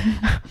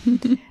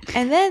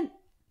 And then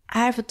I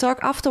have a talk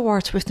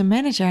afterwards with the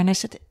manager and I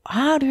said,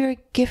 how do you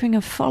giving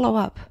a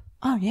follow-up?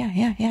 Oh,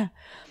 yeah.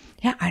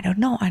 Yeah, I don't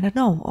know.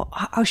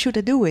 How should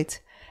I do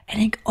it? And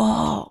I think,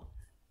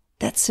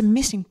 that's a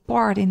missing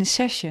part in the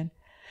session.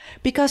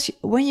 Because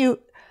when you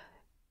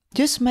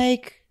just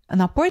make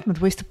an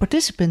appointment with the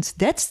participants,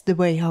 that's the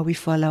way how we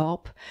follow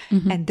up.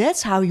 And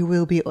that's how you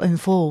will be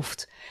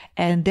involved.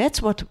 And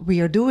that's what we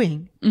are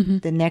doing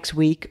the next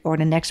week or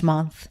the next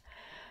month.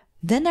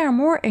 Then they're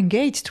more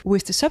engaged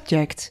with the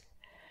subject.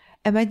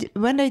 And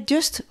when they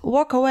just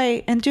walk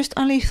away and just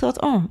only thought,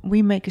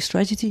 we make a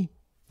strategy.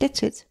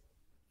 That's it.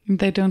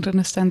 They don't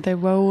understand their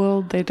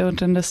role. They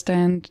don't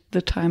understand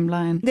the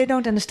timeline. They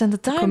don't understand the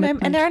time.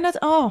 And they're not,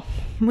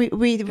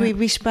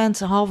 we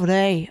spent a half a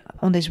day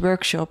on this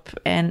workshop.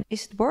 And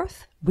is it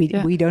worth?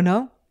 We don't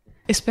know.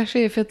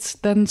 Especially if it's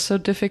then so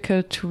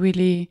difficult to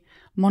really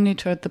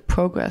monitor the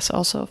progress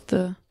also of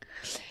the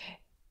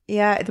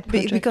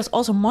because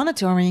also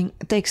monitoring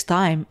takes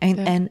time.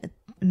 And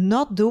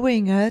not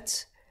doing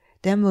it,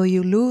 then will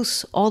you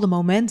lose all the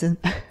momentum.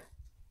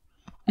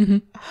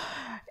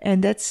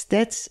 And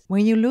that's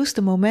when you lose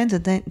the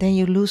momentum, then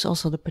you lose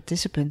also the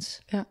participants.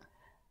 Yeah.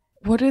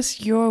 What is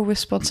your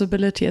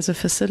responsibility as a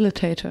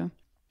facilitator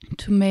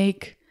to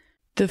make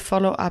the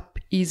follow-up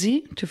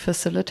easy, to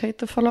facilitate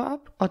the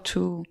follow-up, or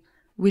to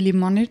really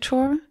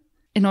monitor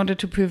in order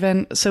to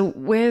prevent? So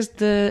where's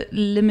the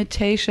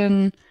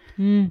limitation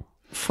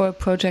for a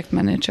project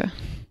manager?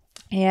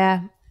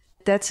 Yeah,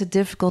 that's a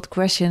difficult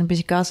question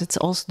because it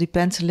also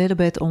depends a little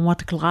bit on what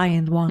the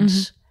client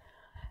wants.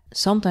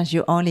 Sometimes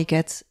you only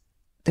get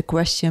the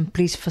question,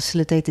 please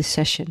facilitate this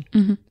session.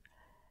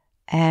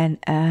 And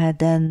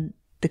then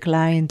the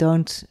client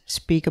don't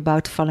speak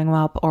about following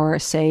up or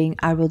saying,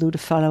 I will do the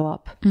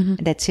follow-up. And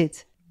that's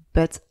it.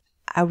 But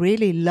I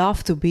really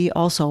love to be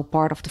also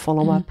part of the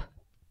follow-up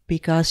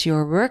because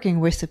you're working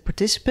with the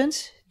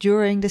participants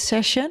during the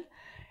session.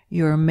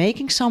 You're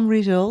making some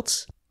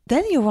results.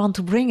 Then you want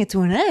to bring it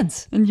to an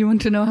end. And you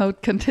want to know how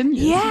it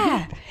continues.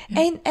 Yeah.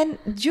 And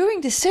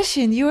during the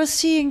session, you are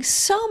seeing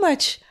so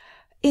much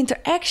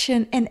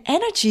interaction and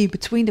energy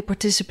between the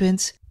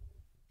participants,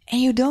 and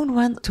you don't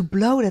want to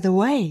blow that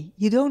away.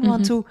 You don't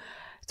want to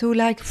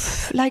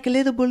like a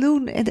little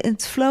balloon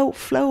and flow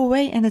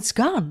away and it's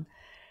gone.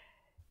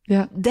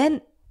 Yeah.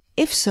 Then,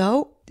 if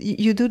so,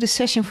 you do the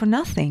session for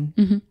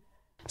nothing.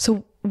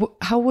 So,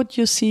 how would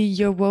you see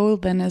your role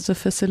then as a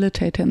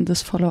facilitator in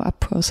this follow-up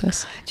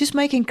process? Just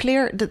making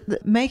clear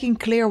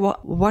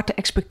what the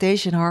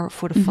expectations are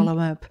for the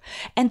follow-up,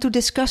 and to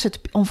discuss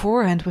it on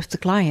forehand with the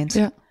client.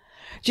 Yeah.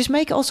 Just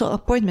make also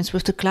appointments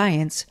with the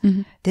clients.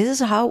 This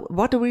is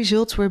what the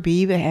results will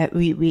be.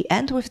 We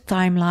end with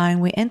timeline.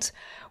 We end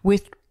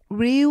with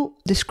real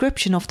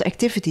description of the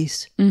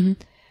activities.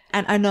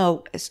 And I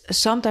know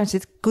sometimes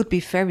it could be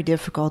very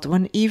difficult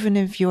when even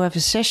if you have a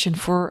session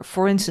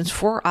for instance,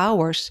 4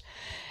 hours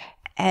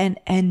and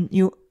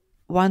you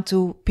want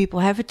people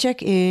have a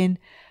check-in,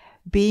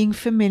 being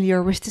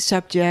familiar with the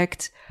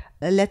subject,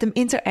 let them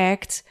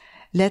interact,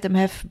 let them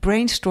have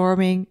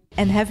brainstorming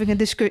and having a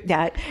discussion.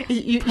 Yeah,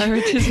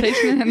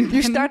 prioritization. And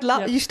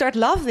you start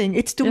laughing.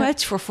 It's too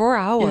much for 4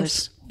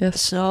 hours.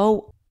 Yes.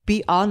 So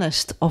be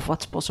honest of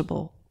what's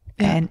possible.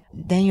 Yeah. And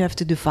then you have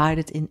to divide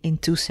it in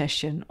 2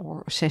 sessions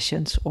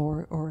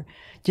or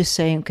just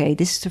saying, okay,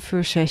 this is the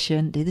first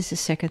session, this is the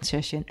second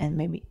session, and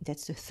maybe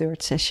that's the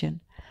third session.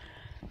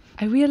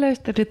 I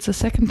realized that it's the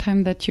second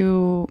time that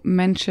you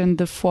mentioned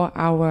the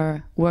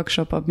 4-hour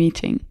workshop or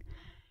meeting.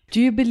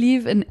 Do you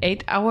believe in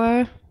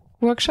 8-hour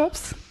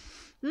workshops?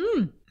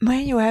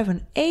 When you have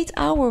an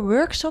 8-hour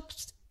workshop,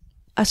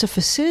 as a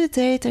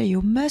facilitator,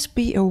 you must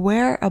be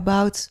aware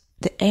about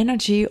the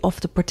energy of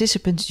the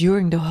participants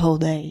during the whole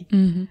day.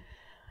 Mm-hmm.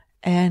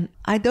 And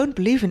I don't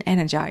believe in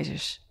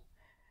energizers.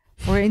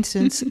 For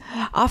instance,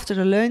 after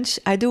the lunch,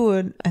 I do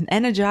an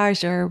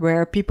energizer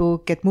where people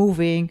get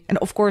moving. And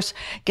of course,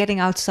 getting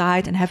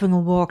outside and having a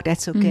walk,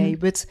 that's okay.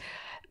 But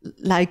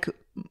like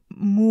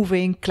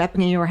moving,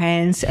 clapping in your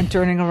hands and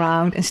turning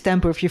around and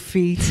stamp with your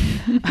feet.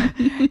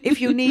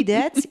 If you need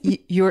that,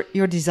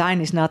 your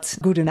design is not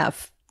good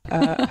enough.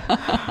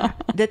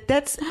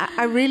 That's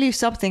really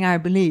something I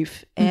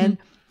believe. And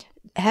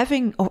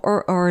having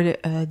or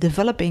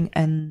developing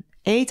an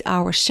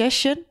 8-hour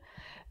session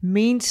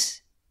means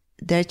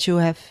that you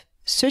have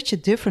such a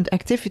different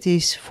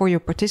activities for your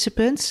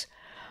participants,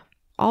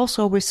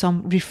 also with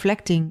some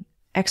reflecting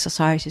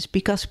exercises,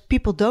 because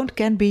people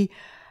can be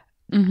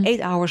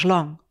 8 hours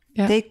long.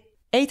 Yeah. They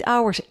 8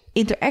 hours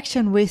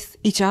interaction with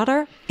each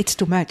other, it's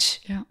too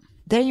much. Yeah.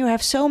 Then you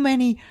have so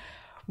many,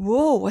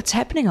 whoa, what's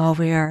happening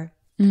over here?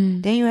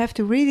 Then you have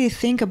to really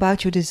think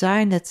about your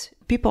design that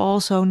people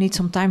also need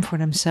some time for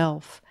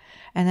themselves.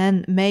 And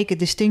then make a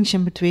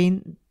distinction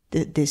between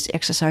this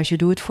exercise, you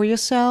do it for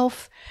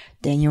yourself,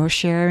 then you're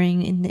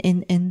sharing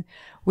in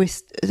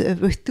with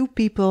 2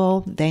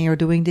 people, then you're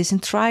doing this in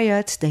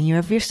triads, then you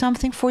have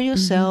something for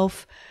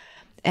yourself.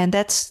 And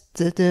that's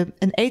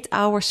an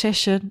 8-hour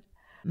session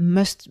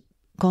must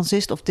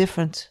consist of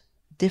different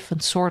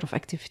sort of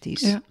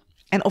activities. Yeah.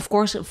 And of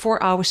course, a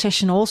 4-hour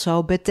session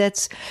also, but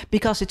that's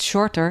because it's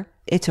shorter,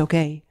 it's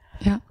okay.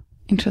 Yeah,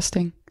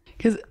 interesting.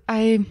 Because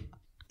I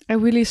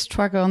really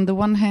struggle. On the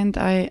one hand,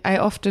 I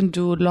often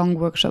do long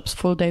workshops,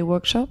 full day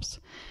workshops.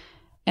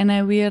 And I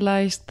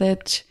realized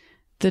that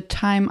the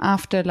time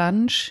after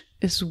lunch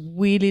is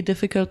really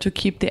difficult to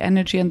keep the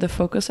energy and the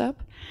focus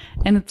up.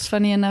 And it's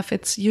funny enough,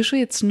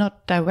 it's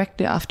not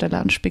directly after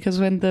lunch, because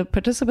when the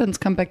participants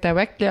come back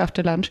directly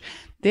after lunch,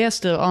 they are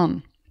still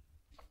on.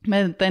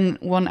 But then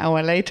 1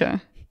 hour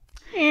later.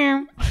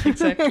 Yeah.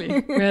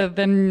 Exactly. Well,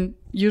 then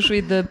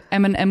usually the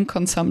M&M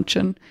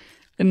consumption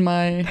in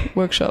my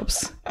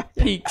workshops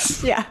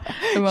peaks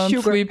around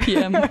Sugar. 3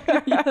 p.m.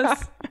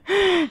 Yes.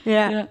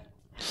 Yeah.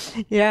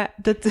 Yeah,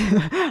 that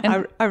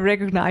I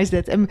recognize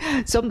that.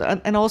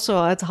 And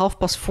also at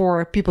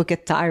 4:30, people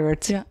get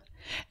tired. Yeah.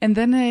 And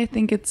then I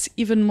think it's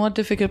even more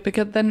difficult,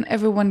 because then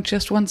everyone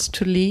just wants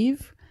to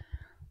leave.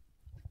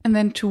 And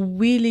then to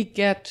really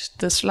get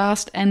this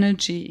last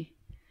energy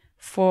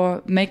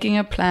for making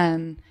a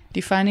plan,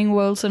 defining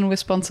roles and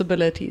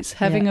responsibilities,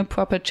 having a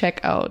proper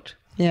checkout.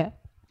 Yeah.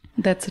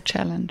 That's a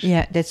challenge.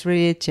 Yeah, that's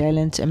really a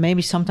challenge. And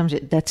maybe sometimes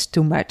that's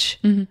too much.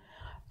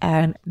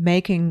 And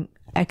making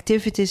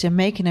activities and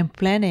making and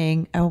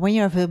planning. And when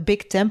you have a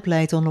big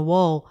template on the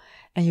wall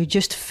and you're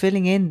just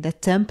filling in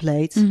that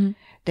template,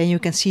 then you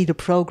can see the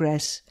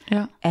progress.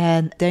 Yeah.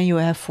 And then you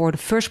have, for the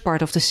first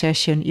part of the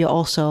session, you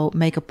also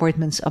make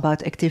appointments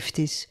about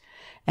activities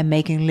and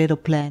making a little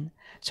plan.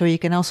 So you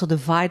can also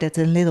divide it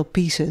in little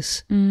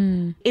pieces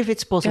if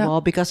it's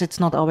possible, because it's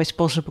not always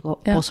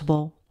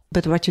possible.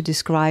 But what you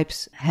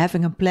described,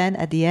 having a plan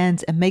at the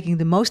end and making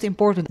the most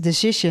important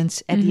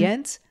decisions at the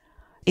end,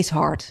 is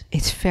hard.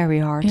 It's very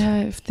hard.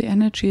 Yeah, if the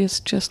energy is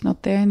just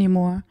not there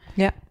anymore.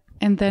 Yeah.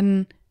 And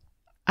then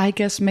I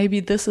guess maybe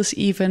this is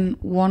even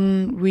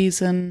one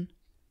reason,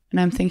 and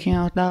I'm thinking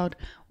out loud,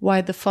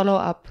 why the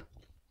follow-up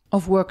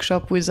of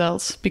workshop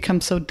results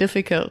becomes so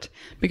difficult,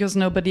 because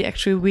nobody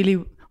actually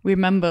really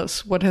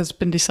remembers what has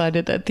been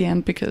decided at the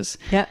end, because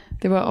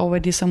they were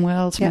already somewhere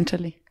else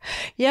mentally.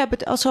 Yeah,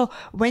 but also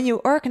when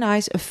you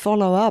organize a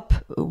follow-up,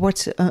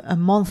 what's a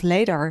month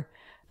later,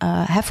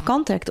 have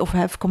contact or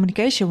have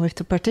communication with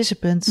the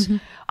participants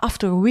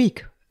after a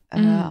week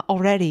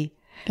already.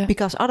 Yeah.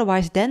 Because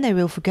otherwise then they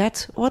will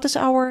forget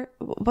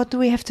what do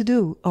we have to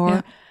do?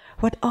 Or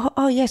what,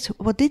 oh yes,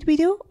 what did we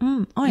do?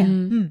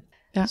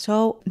 Yeah.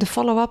 So the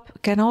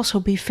follow-up can also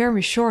be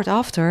very short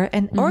after,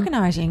 and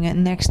organizing a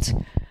next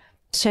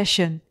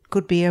session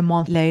could be a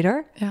month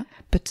later. Yeah.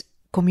 But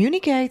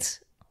communicate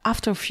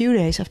after a few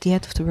days at the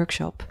end of the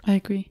workshop. I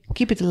agree.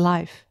 Keep it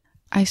alive.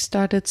 I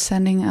started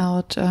sending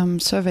out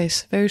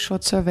surveys, very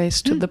short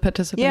surveys to the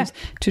participants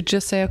to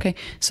just say, okay,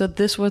 so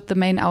this was the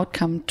main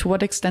outcome. To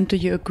what extent do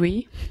you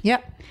agree? Yeah.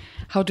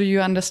 How do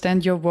you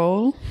understand your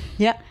role?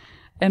 Yeah.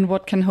 And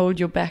what can hold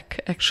you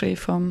back actually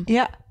from...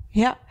 Yeah.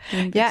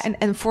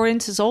 And for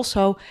instance,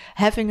 also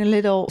having a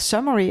little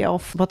summary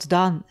of what's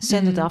done,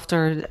 send it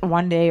after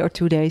 1 day or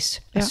 2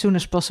 days, as soon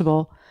as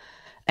possible.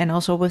 And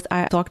also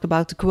I talked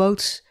about the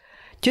quotes,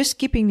 just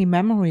keeping the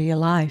memory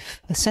alive,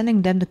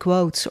 sending them the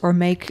quotes or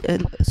make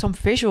some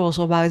visuals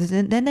about it.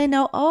 And then they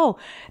know, oh,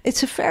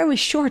 it's a very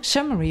short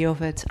summary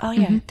of it. Oh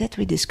yeah, that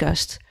we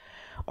discussed.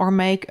 Or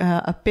make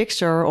a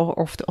picture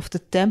of the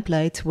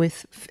template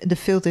with the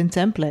filled in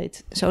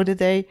template, so that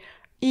they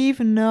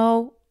even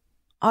know,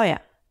 oh yeah,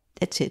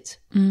 That's it.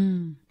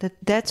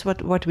 That's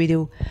what we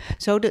do.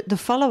 So the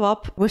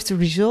follow-up with the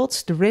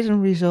results, the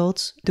written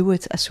results, do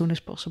it as soon as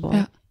possible.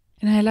 Yeah.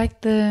 And I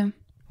like the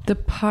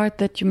part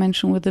that you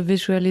mentioned with the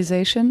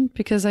visualization,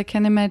 because I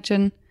can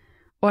imagine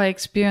or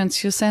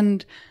experience you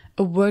send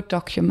a Word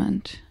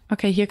document.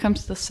 Okay, here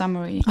comes the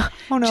summary.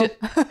 Oh no.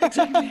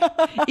 Exactly.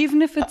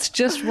 Even if it's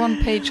just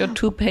 1 page or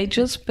 2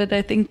 pages, but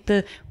I think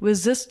the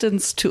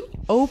resistance to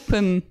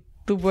open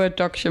the Word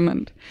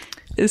document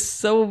is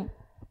so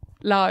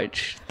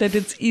large that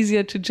it's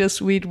easier to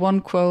just read one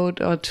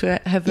quote or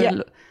to have a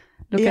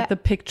look at the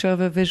picture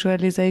of a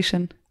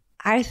visualization.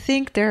 I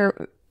think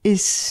there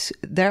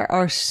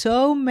are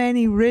so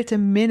many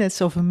written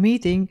minutes of a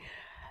meeting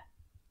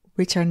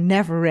which are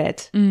never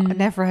read,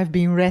 never have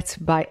been read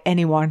by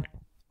anyone,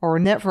 or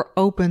never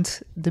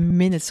opened the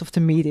minutes of the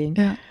meeting.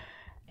 Yeah.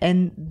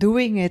 And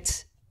doing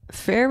it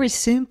very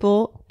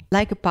simple,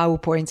 like a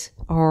PowerPoint,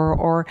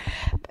 or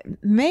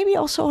maybe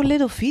also a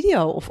little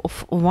video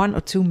of 1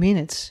 or 2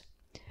 minutes.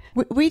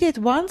 We did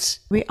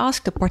once, we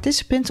asked the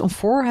participants on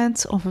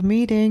forehand of a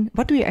meeting,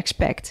 what do you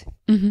expect?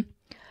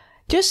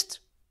 Just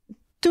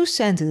 2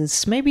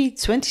 sentences, maybe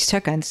 20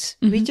 seconds.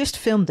 We just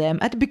filmed them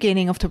at the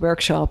beginning of the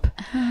workshop.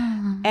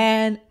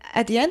 And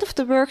at the end of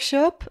the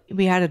workshop,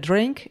 we had a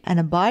drink and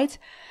a bite.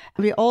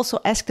 We also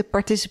asked the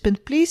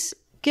participant, please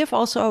give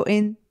also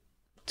in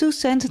 2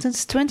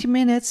 sentences, 20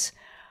 minutes,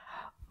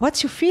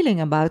 what's your feeling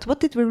about? What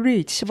did we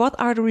reach? What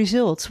are the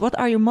results? What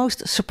are you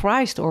most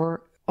surprised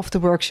of the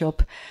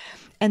workshop?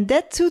 And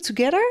that 2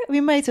 together, we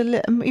made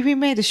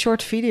a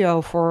short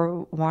video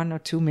for 1 or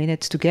 2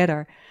 minutes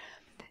together.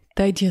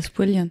 The idea is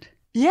brilliant.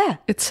 Yeah.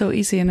 It's so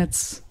easy and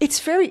it's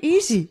very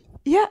easy.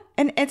 Yeah.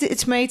 And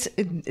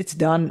it's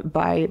done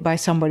by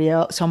somebody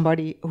else,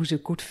 somebody who's a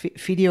good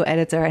video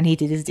editor, and he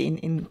did it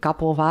in a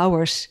couple of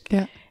hours.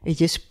 Yeah. He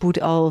just put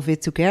all of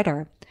it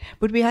together.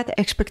 But we had the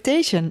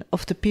expectation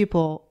of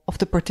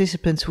the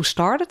participants who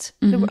started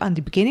at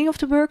the beginning of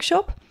the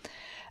workshop.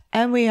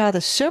 And we had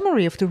a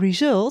summary of the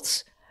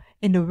results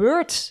in the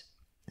words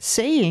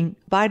saying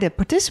by the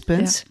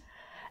participants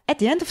at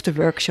the end of the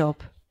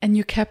workshop. And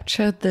you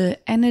capture the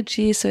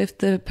energy. So if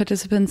the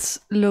participants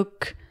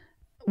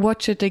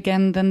watch it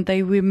again, then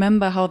they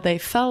remember how they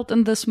felt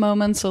in this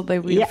moment. So they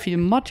will feel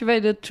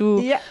motivated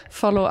to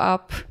follow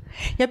up.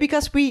 Yeah,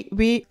 because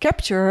we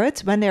capture it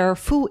when they are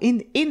full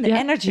in the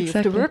energy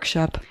of the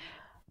workshop.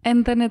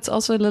 And then it's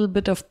also a little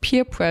bit of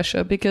peer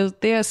pressure, because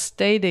they are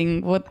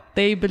stating what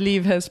they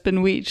believe has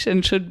been reached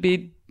and should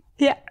be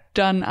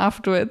done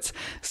afterwards.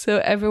 So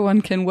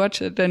everyone can watch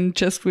it and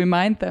just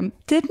remind them,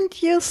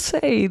 didn't you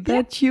say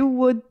that you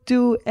would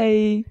do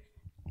a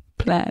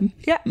plan?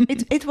 Yeah,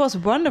 it was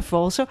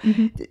wonderful. So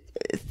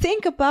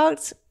think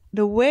about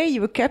the way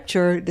you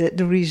capture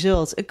the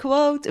results. A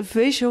quote, a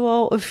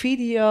visual, a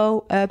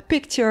video,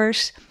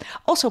 pictures.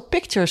 Also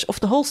pictures of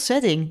the whole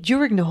setting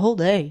during the whole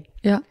day.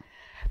 Yeah.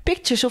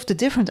 Pictures of the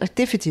different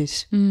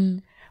activities.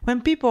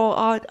 When people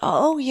are,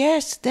 oh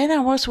yes, then I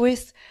was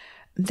with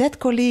that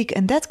colleague,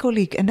 and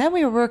then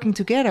we were working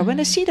together. When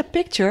I see the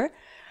picture,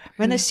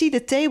 when I see the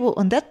table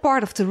on that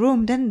part of the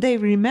room, then they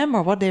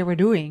remember what they were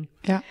doing.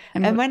 Yeah.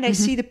 And when they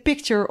see the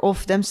picture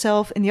of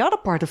themselves in the other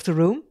part of the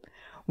room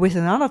with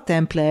another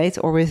template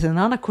or with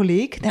another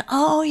colleague, then,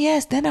 oh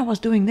yes, then I was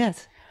doing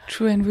that.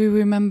 True, and we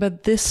remember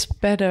this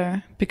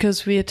better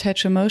because we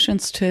attach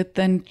emotions to it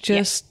than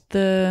just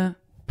the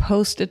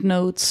post-it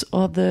notes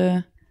or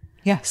the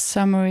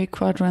summary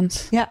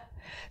quadrants. Yeah.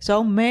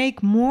 So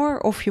make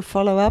more of your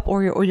follow-up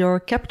or your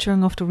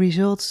capturing of the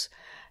results,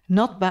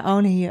 not by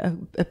only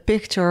a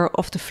picture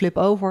of the flip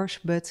overs,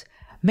 but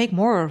make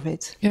more of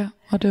it. Yeah,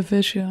 or the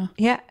visual.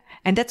 Yeah.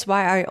 And that's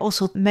why I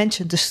also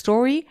mentioned the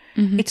story.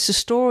 It's the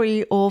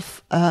story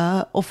of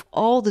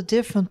all the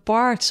different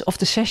parts of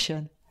the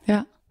session.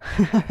 Yeah.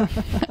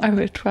 I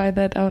will try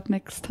that out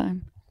next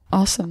time.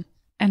 Awesome.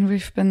 And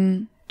we've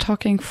been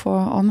talking for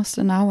almost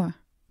an hour.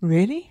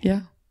 Really?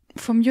 Yeah.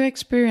 From your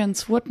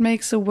experience, what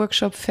makes a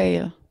workshop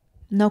fail?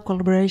 No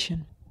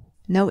collaboration,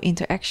 no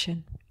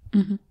interaction.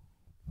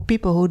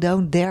 People who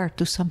don't dare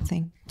to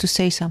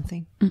say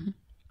something,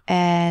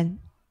 and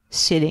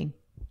sitting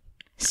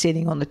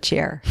on the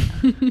chair.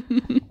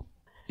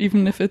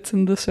 Even if it's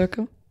in the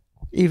circle?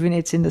 Even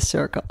it's in the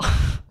circle.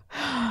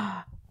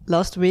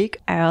 Last week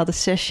I had a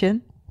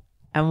session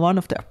and one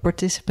of the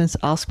participants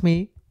asked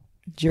me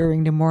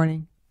during the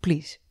morning,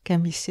 please,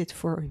 can we sit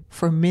for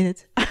a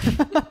minute?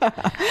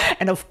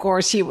 And of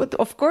course she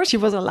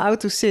was allowed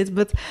to sit,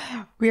 but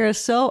we are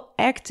so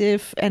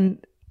active and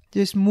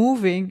just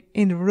moving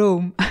in the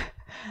room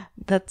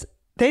that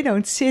they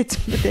don't sit.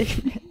 But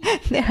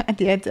at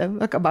the end,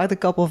 about a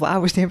couple of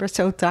hours, they were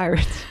so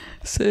tired.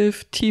 So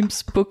if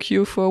teams book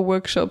you for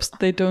workshops,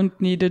 they don't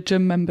need a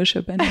gym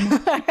membership anymore.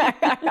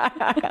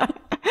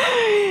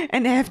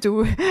 And they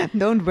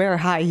don't wear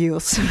high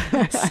heels.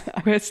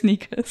 Wear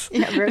sneakers.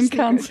 Yeah, wear and sneakers.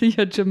 cancel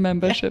your gym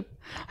membership.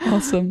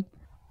 Awesome.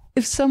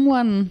 If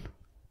someone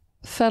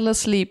fell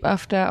asleep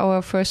after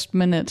our first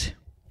minute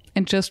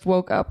and just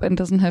woke up and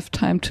doesn't have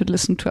time to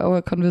listen to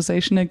our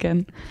conversation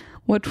again,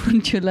 what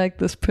would you like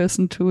this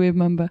person to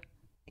remember?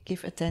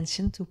 give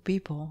attention to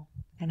people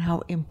and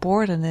how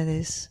important it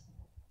is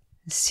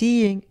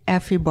seeing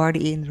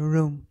everybody in the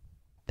room.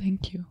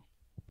 Thank you.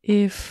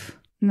 If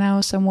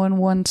now someone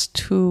wants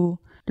to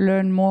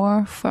learn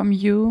more from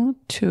you,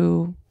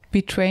 to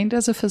be trained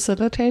as a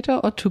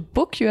facilitator or to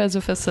book you as a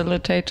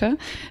facilitator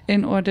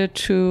in order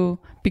to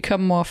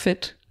become more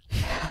fit,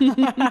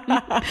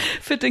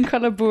 fit in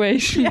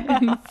collaboration,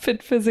 and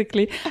fit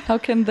physically, how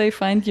can they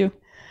find you?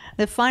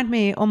 They find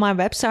me on my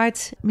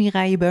website,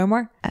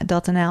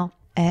 mireillebeumer.nl.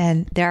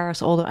 And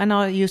there's all the, and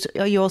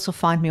you also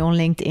find me on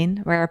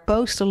LinkedIn, where I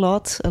post a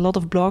lot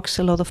of blogs,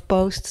 a lot of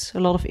posts, a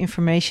lot of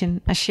information.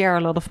 I share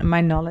a lot of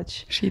my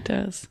knowledge. She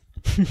does.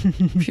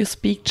 If you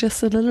speak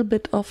just a little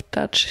bit of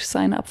Dutch,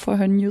 sign up for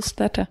her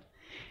newsletter.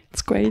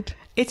 It's great.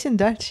 It's in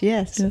Dutch,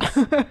 yes.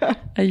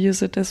 I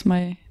use it as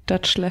my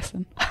Dutch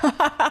lesson.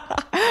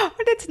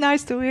 That's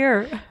nice to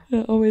hear.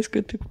 Yeah, always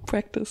good to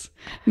practice.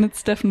 And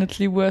it's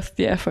definitely worth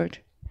the effort.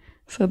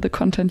 So the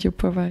content you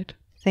provide.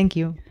 Thank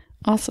you.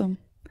 Awesome.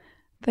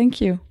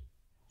 Thank you.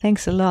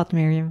 Thanks a lot,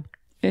 Miriam.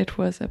 It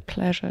was a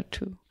pleasure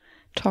to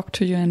talk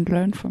to you and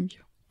learn from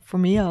you. For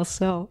me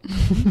also.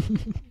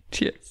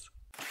 Cheers.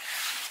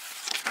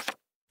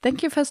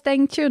 Thank you for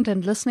staying tuned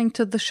and listening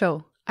to the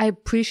show. I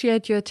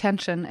appreciate your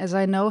attention as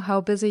I know how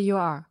busy you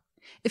are.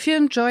 If you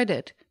enjoyed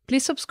it,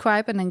 please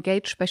subscribe and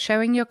engage by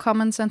sharing your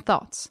comments and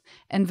thoughts,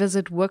 and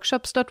visit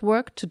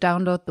workshops.work to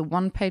download the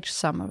one-page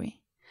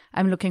summary.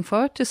 I'm looking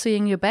forward to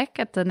seeing you back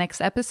at the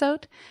next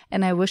episode,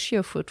 and I wish you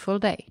a fruitful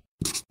day.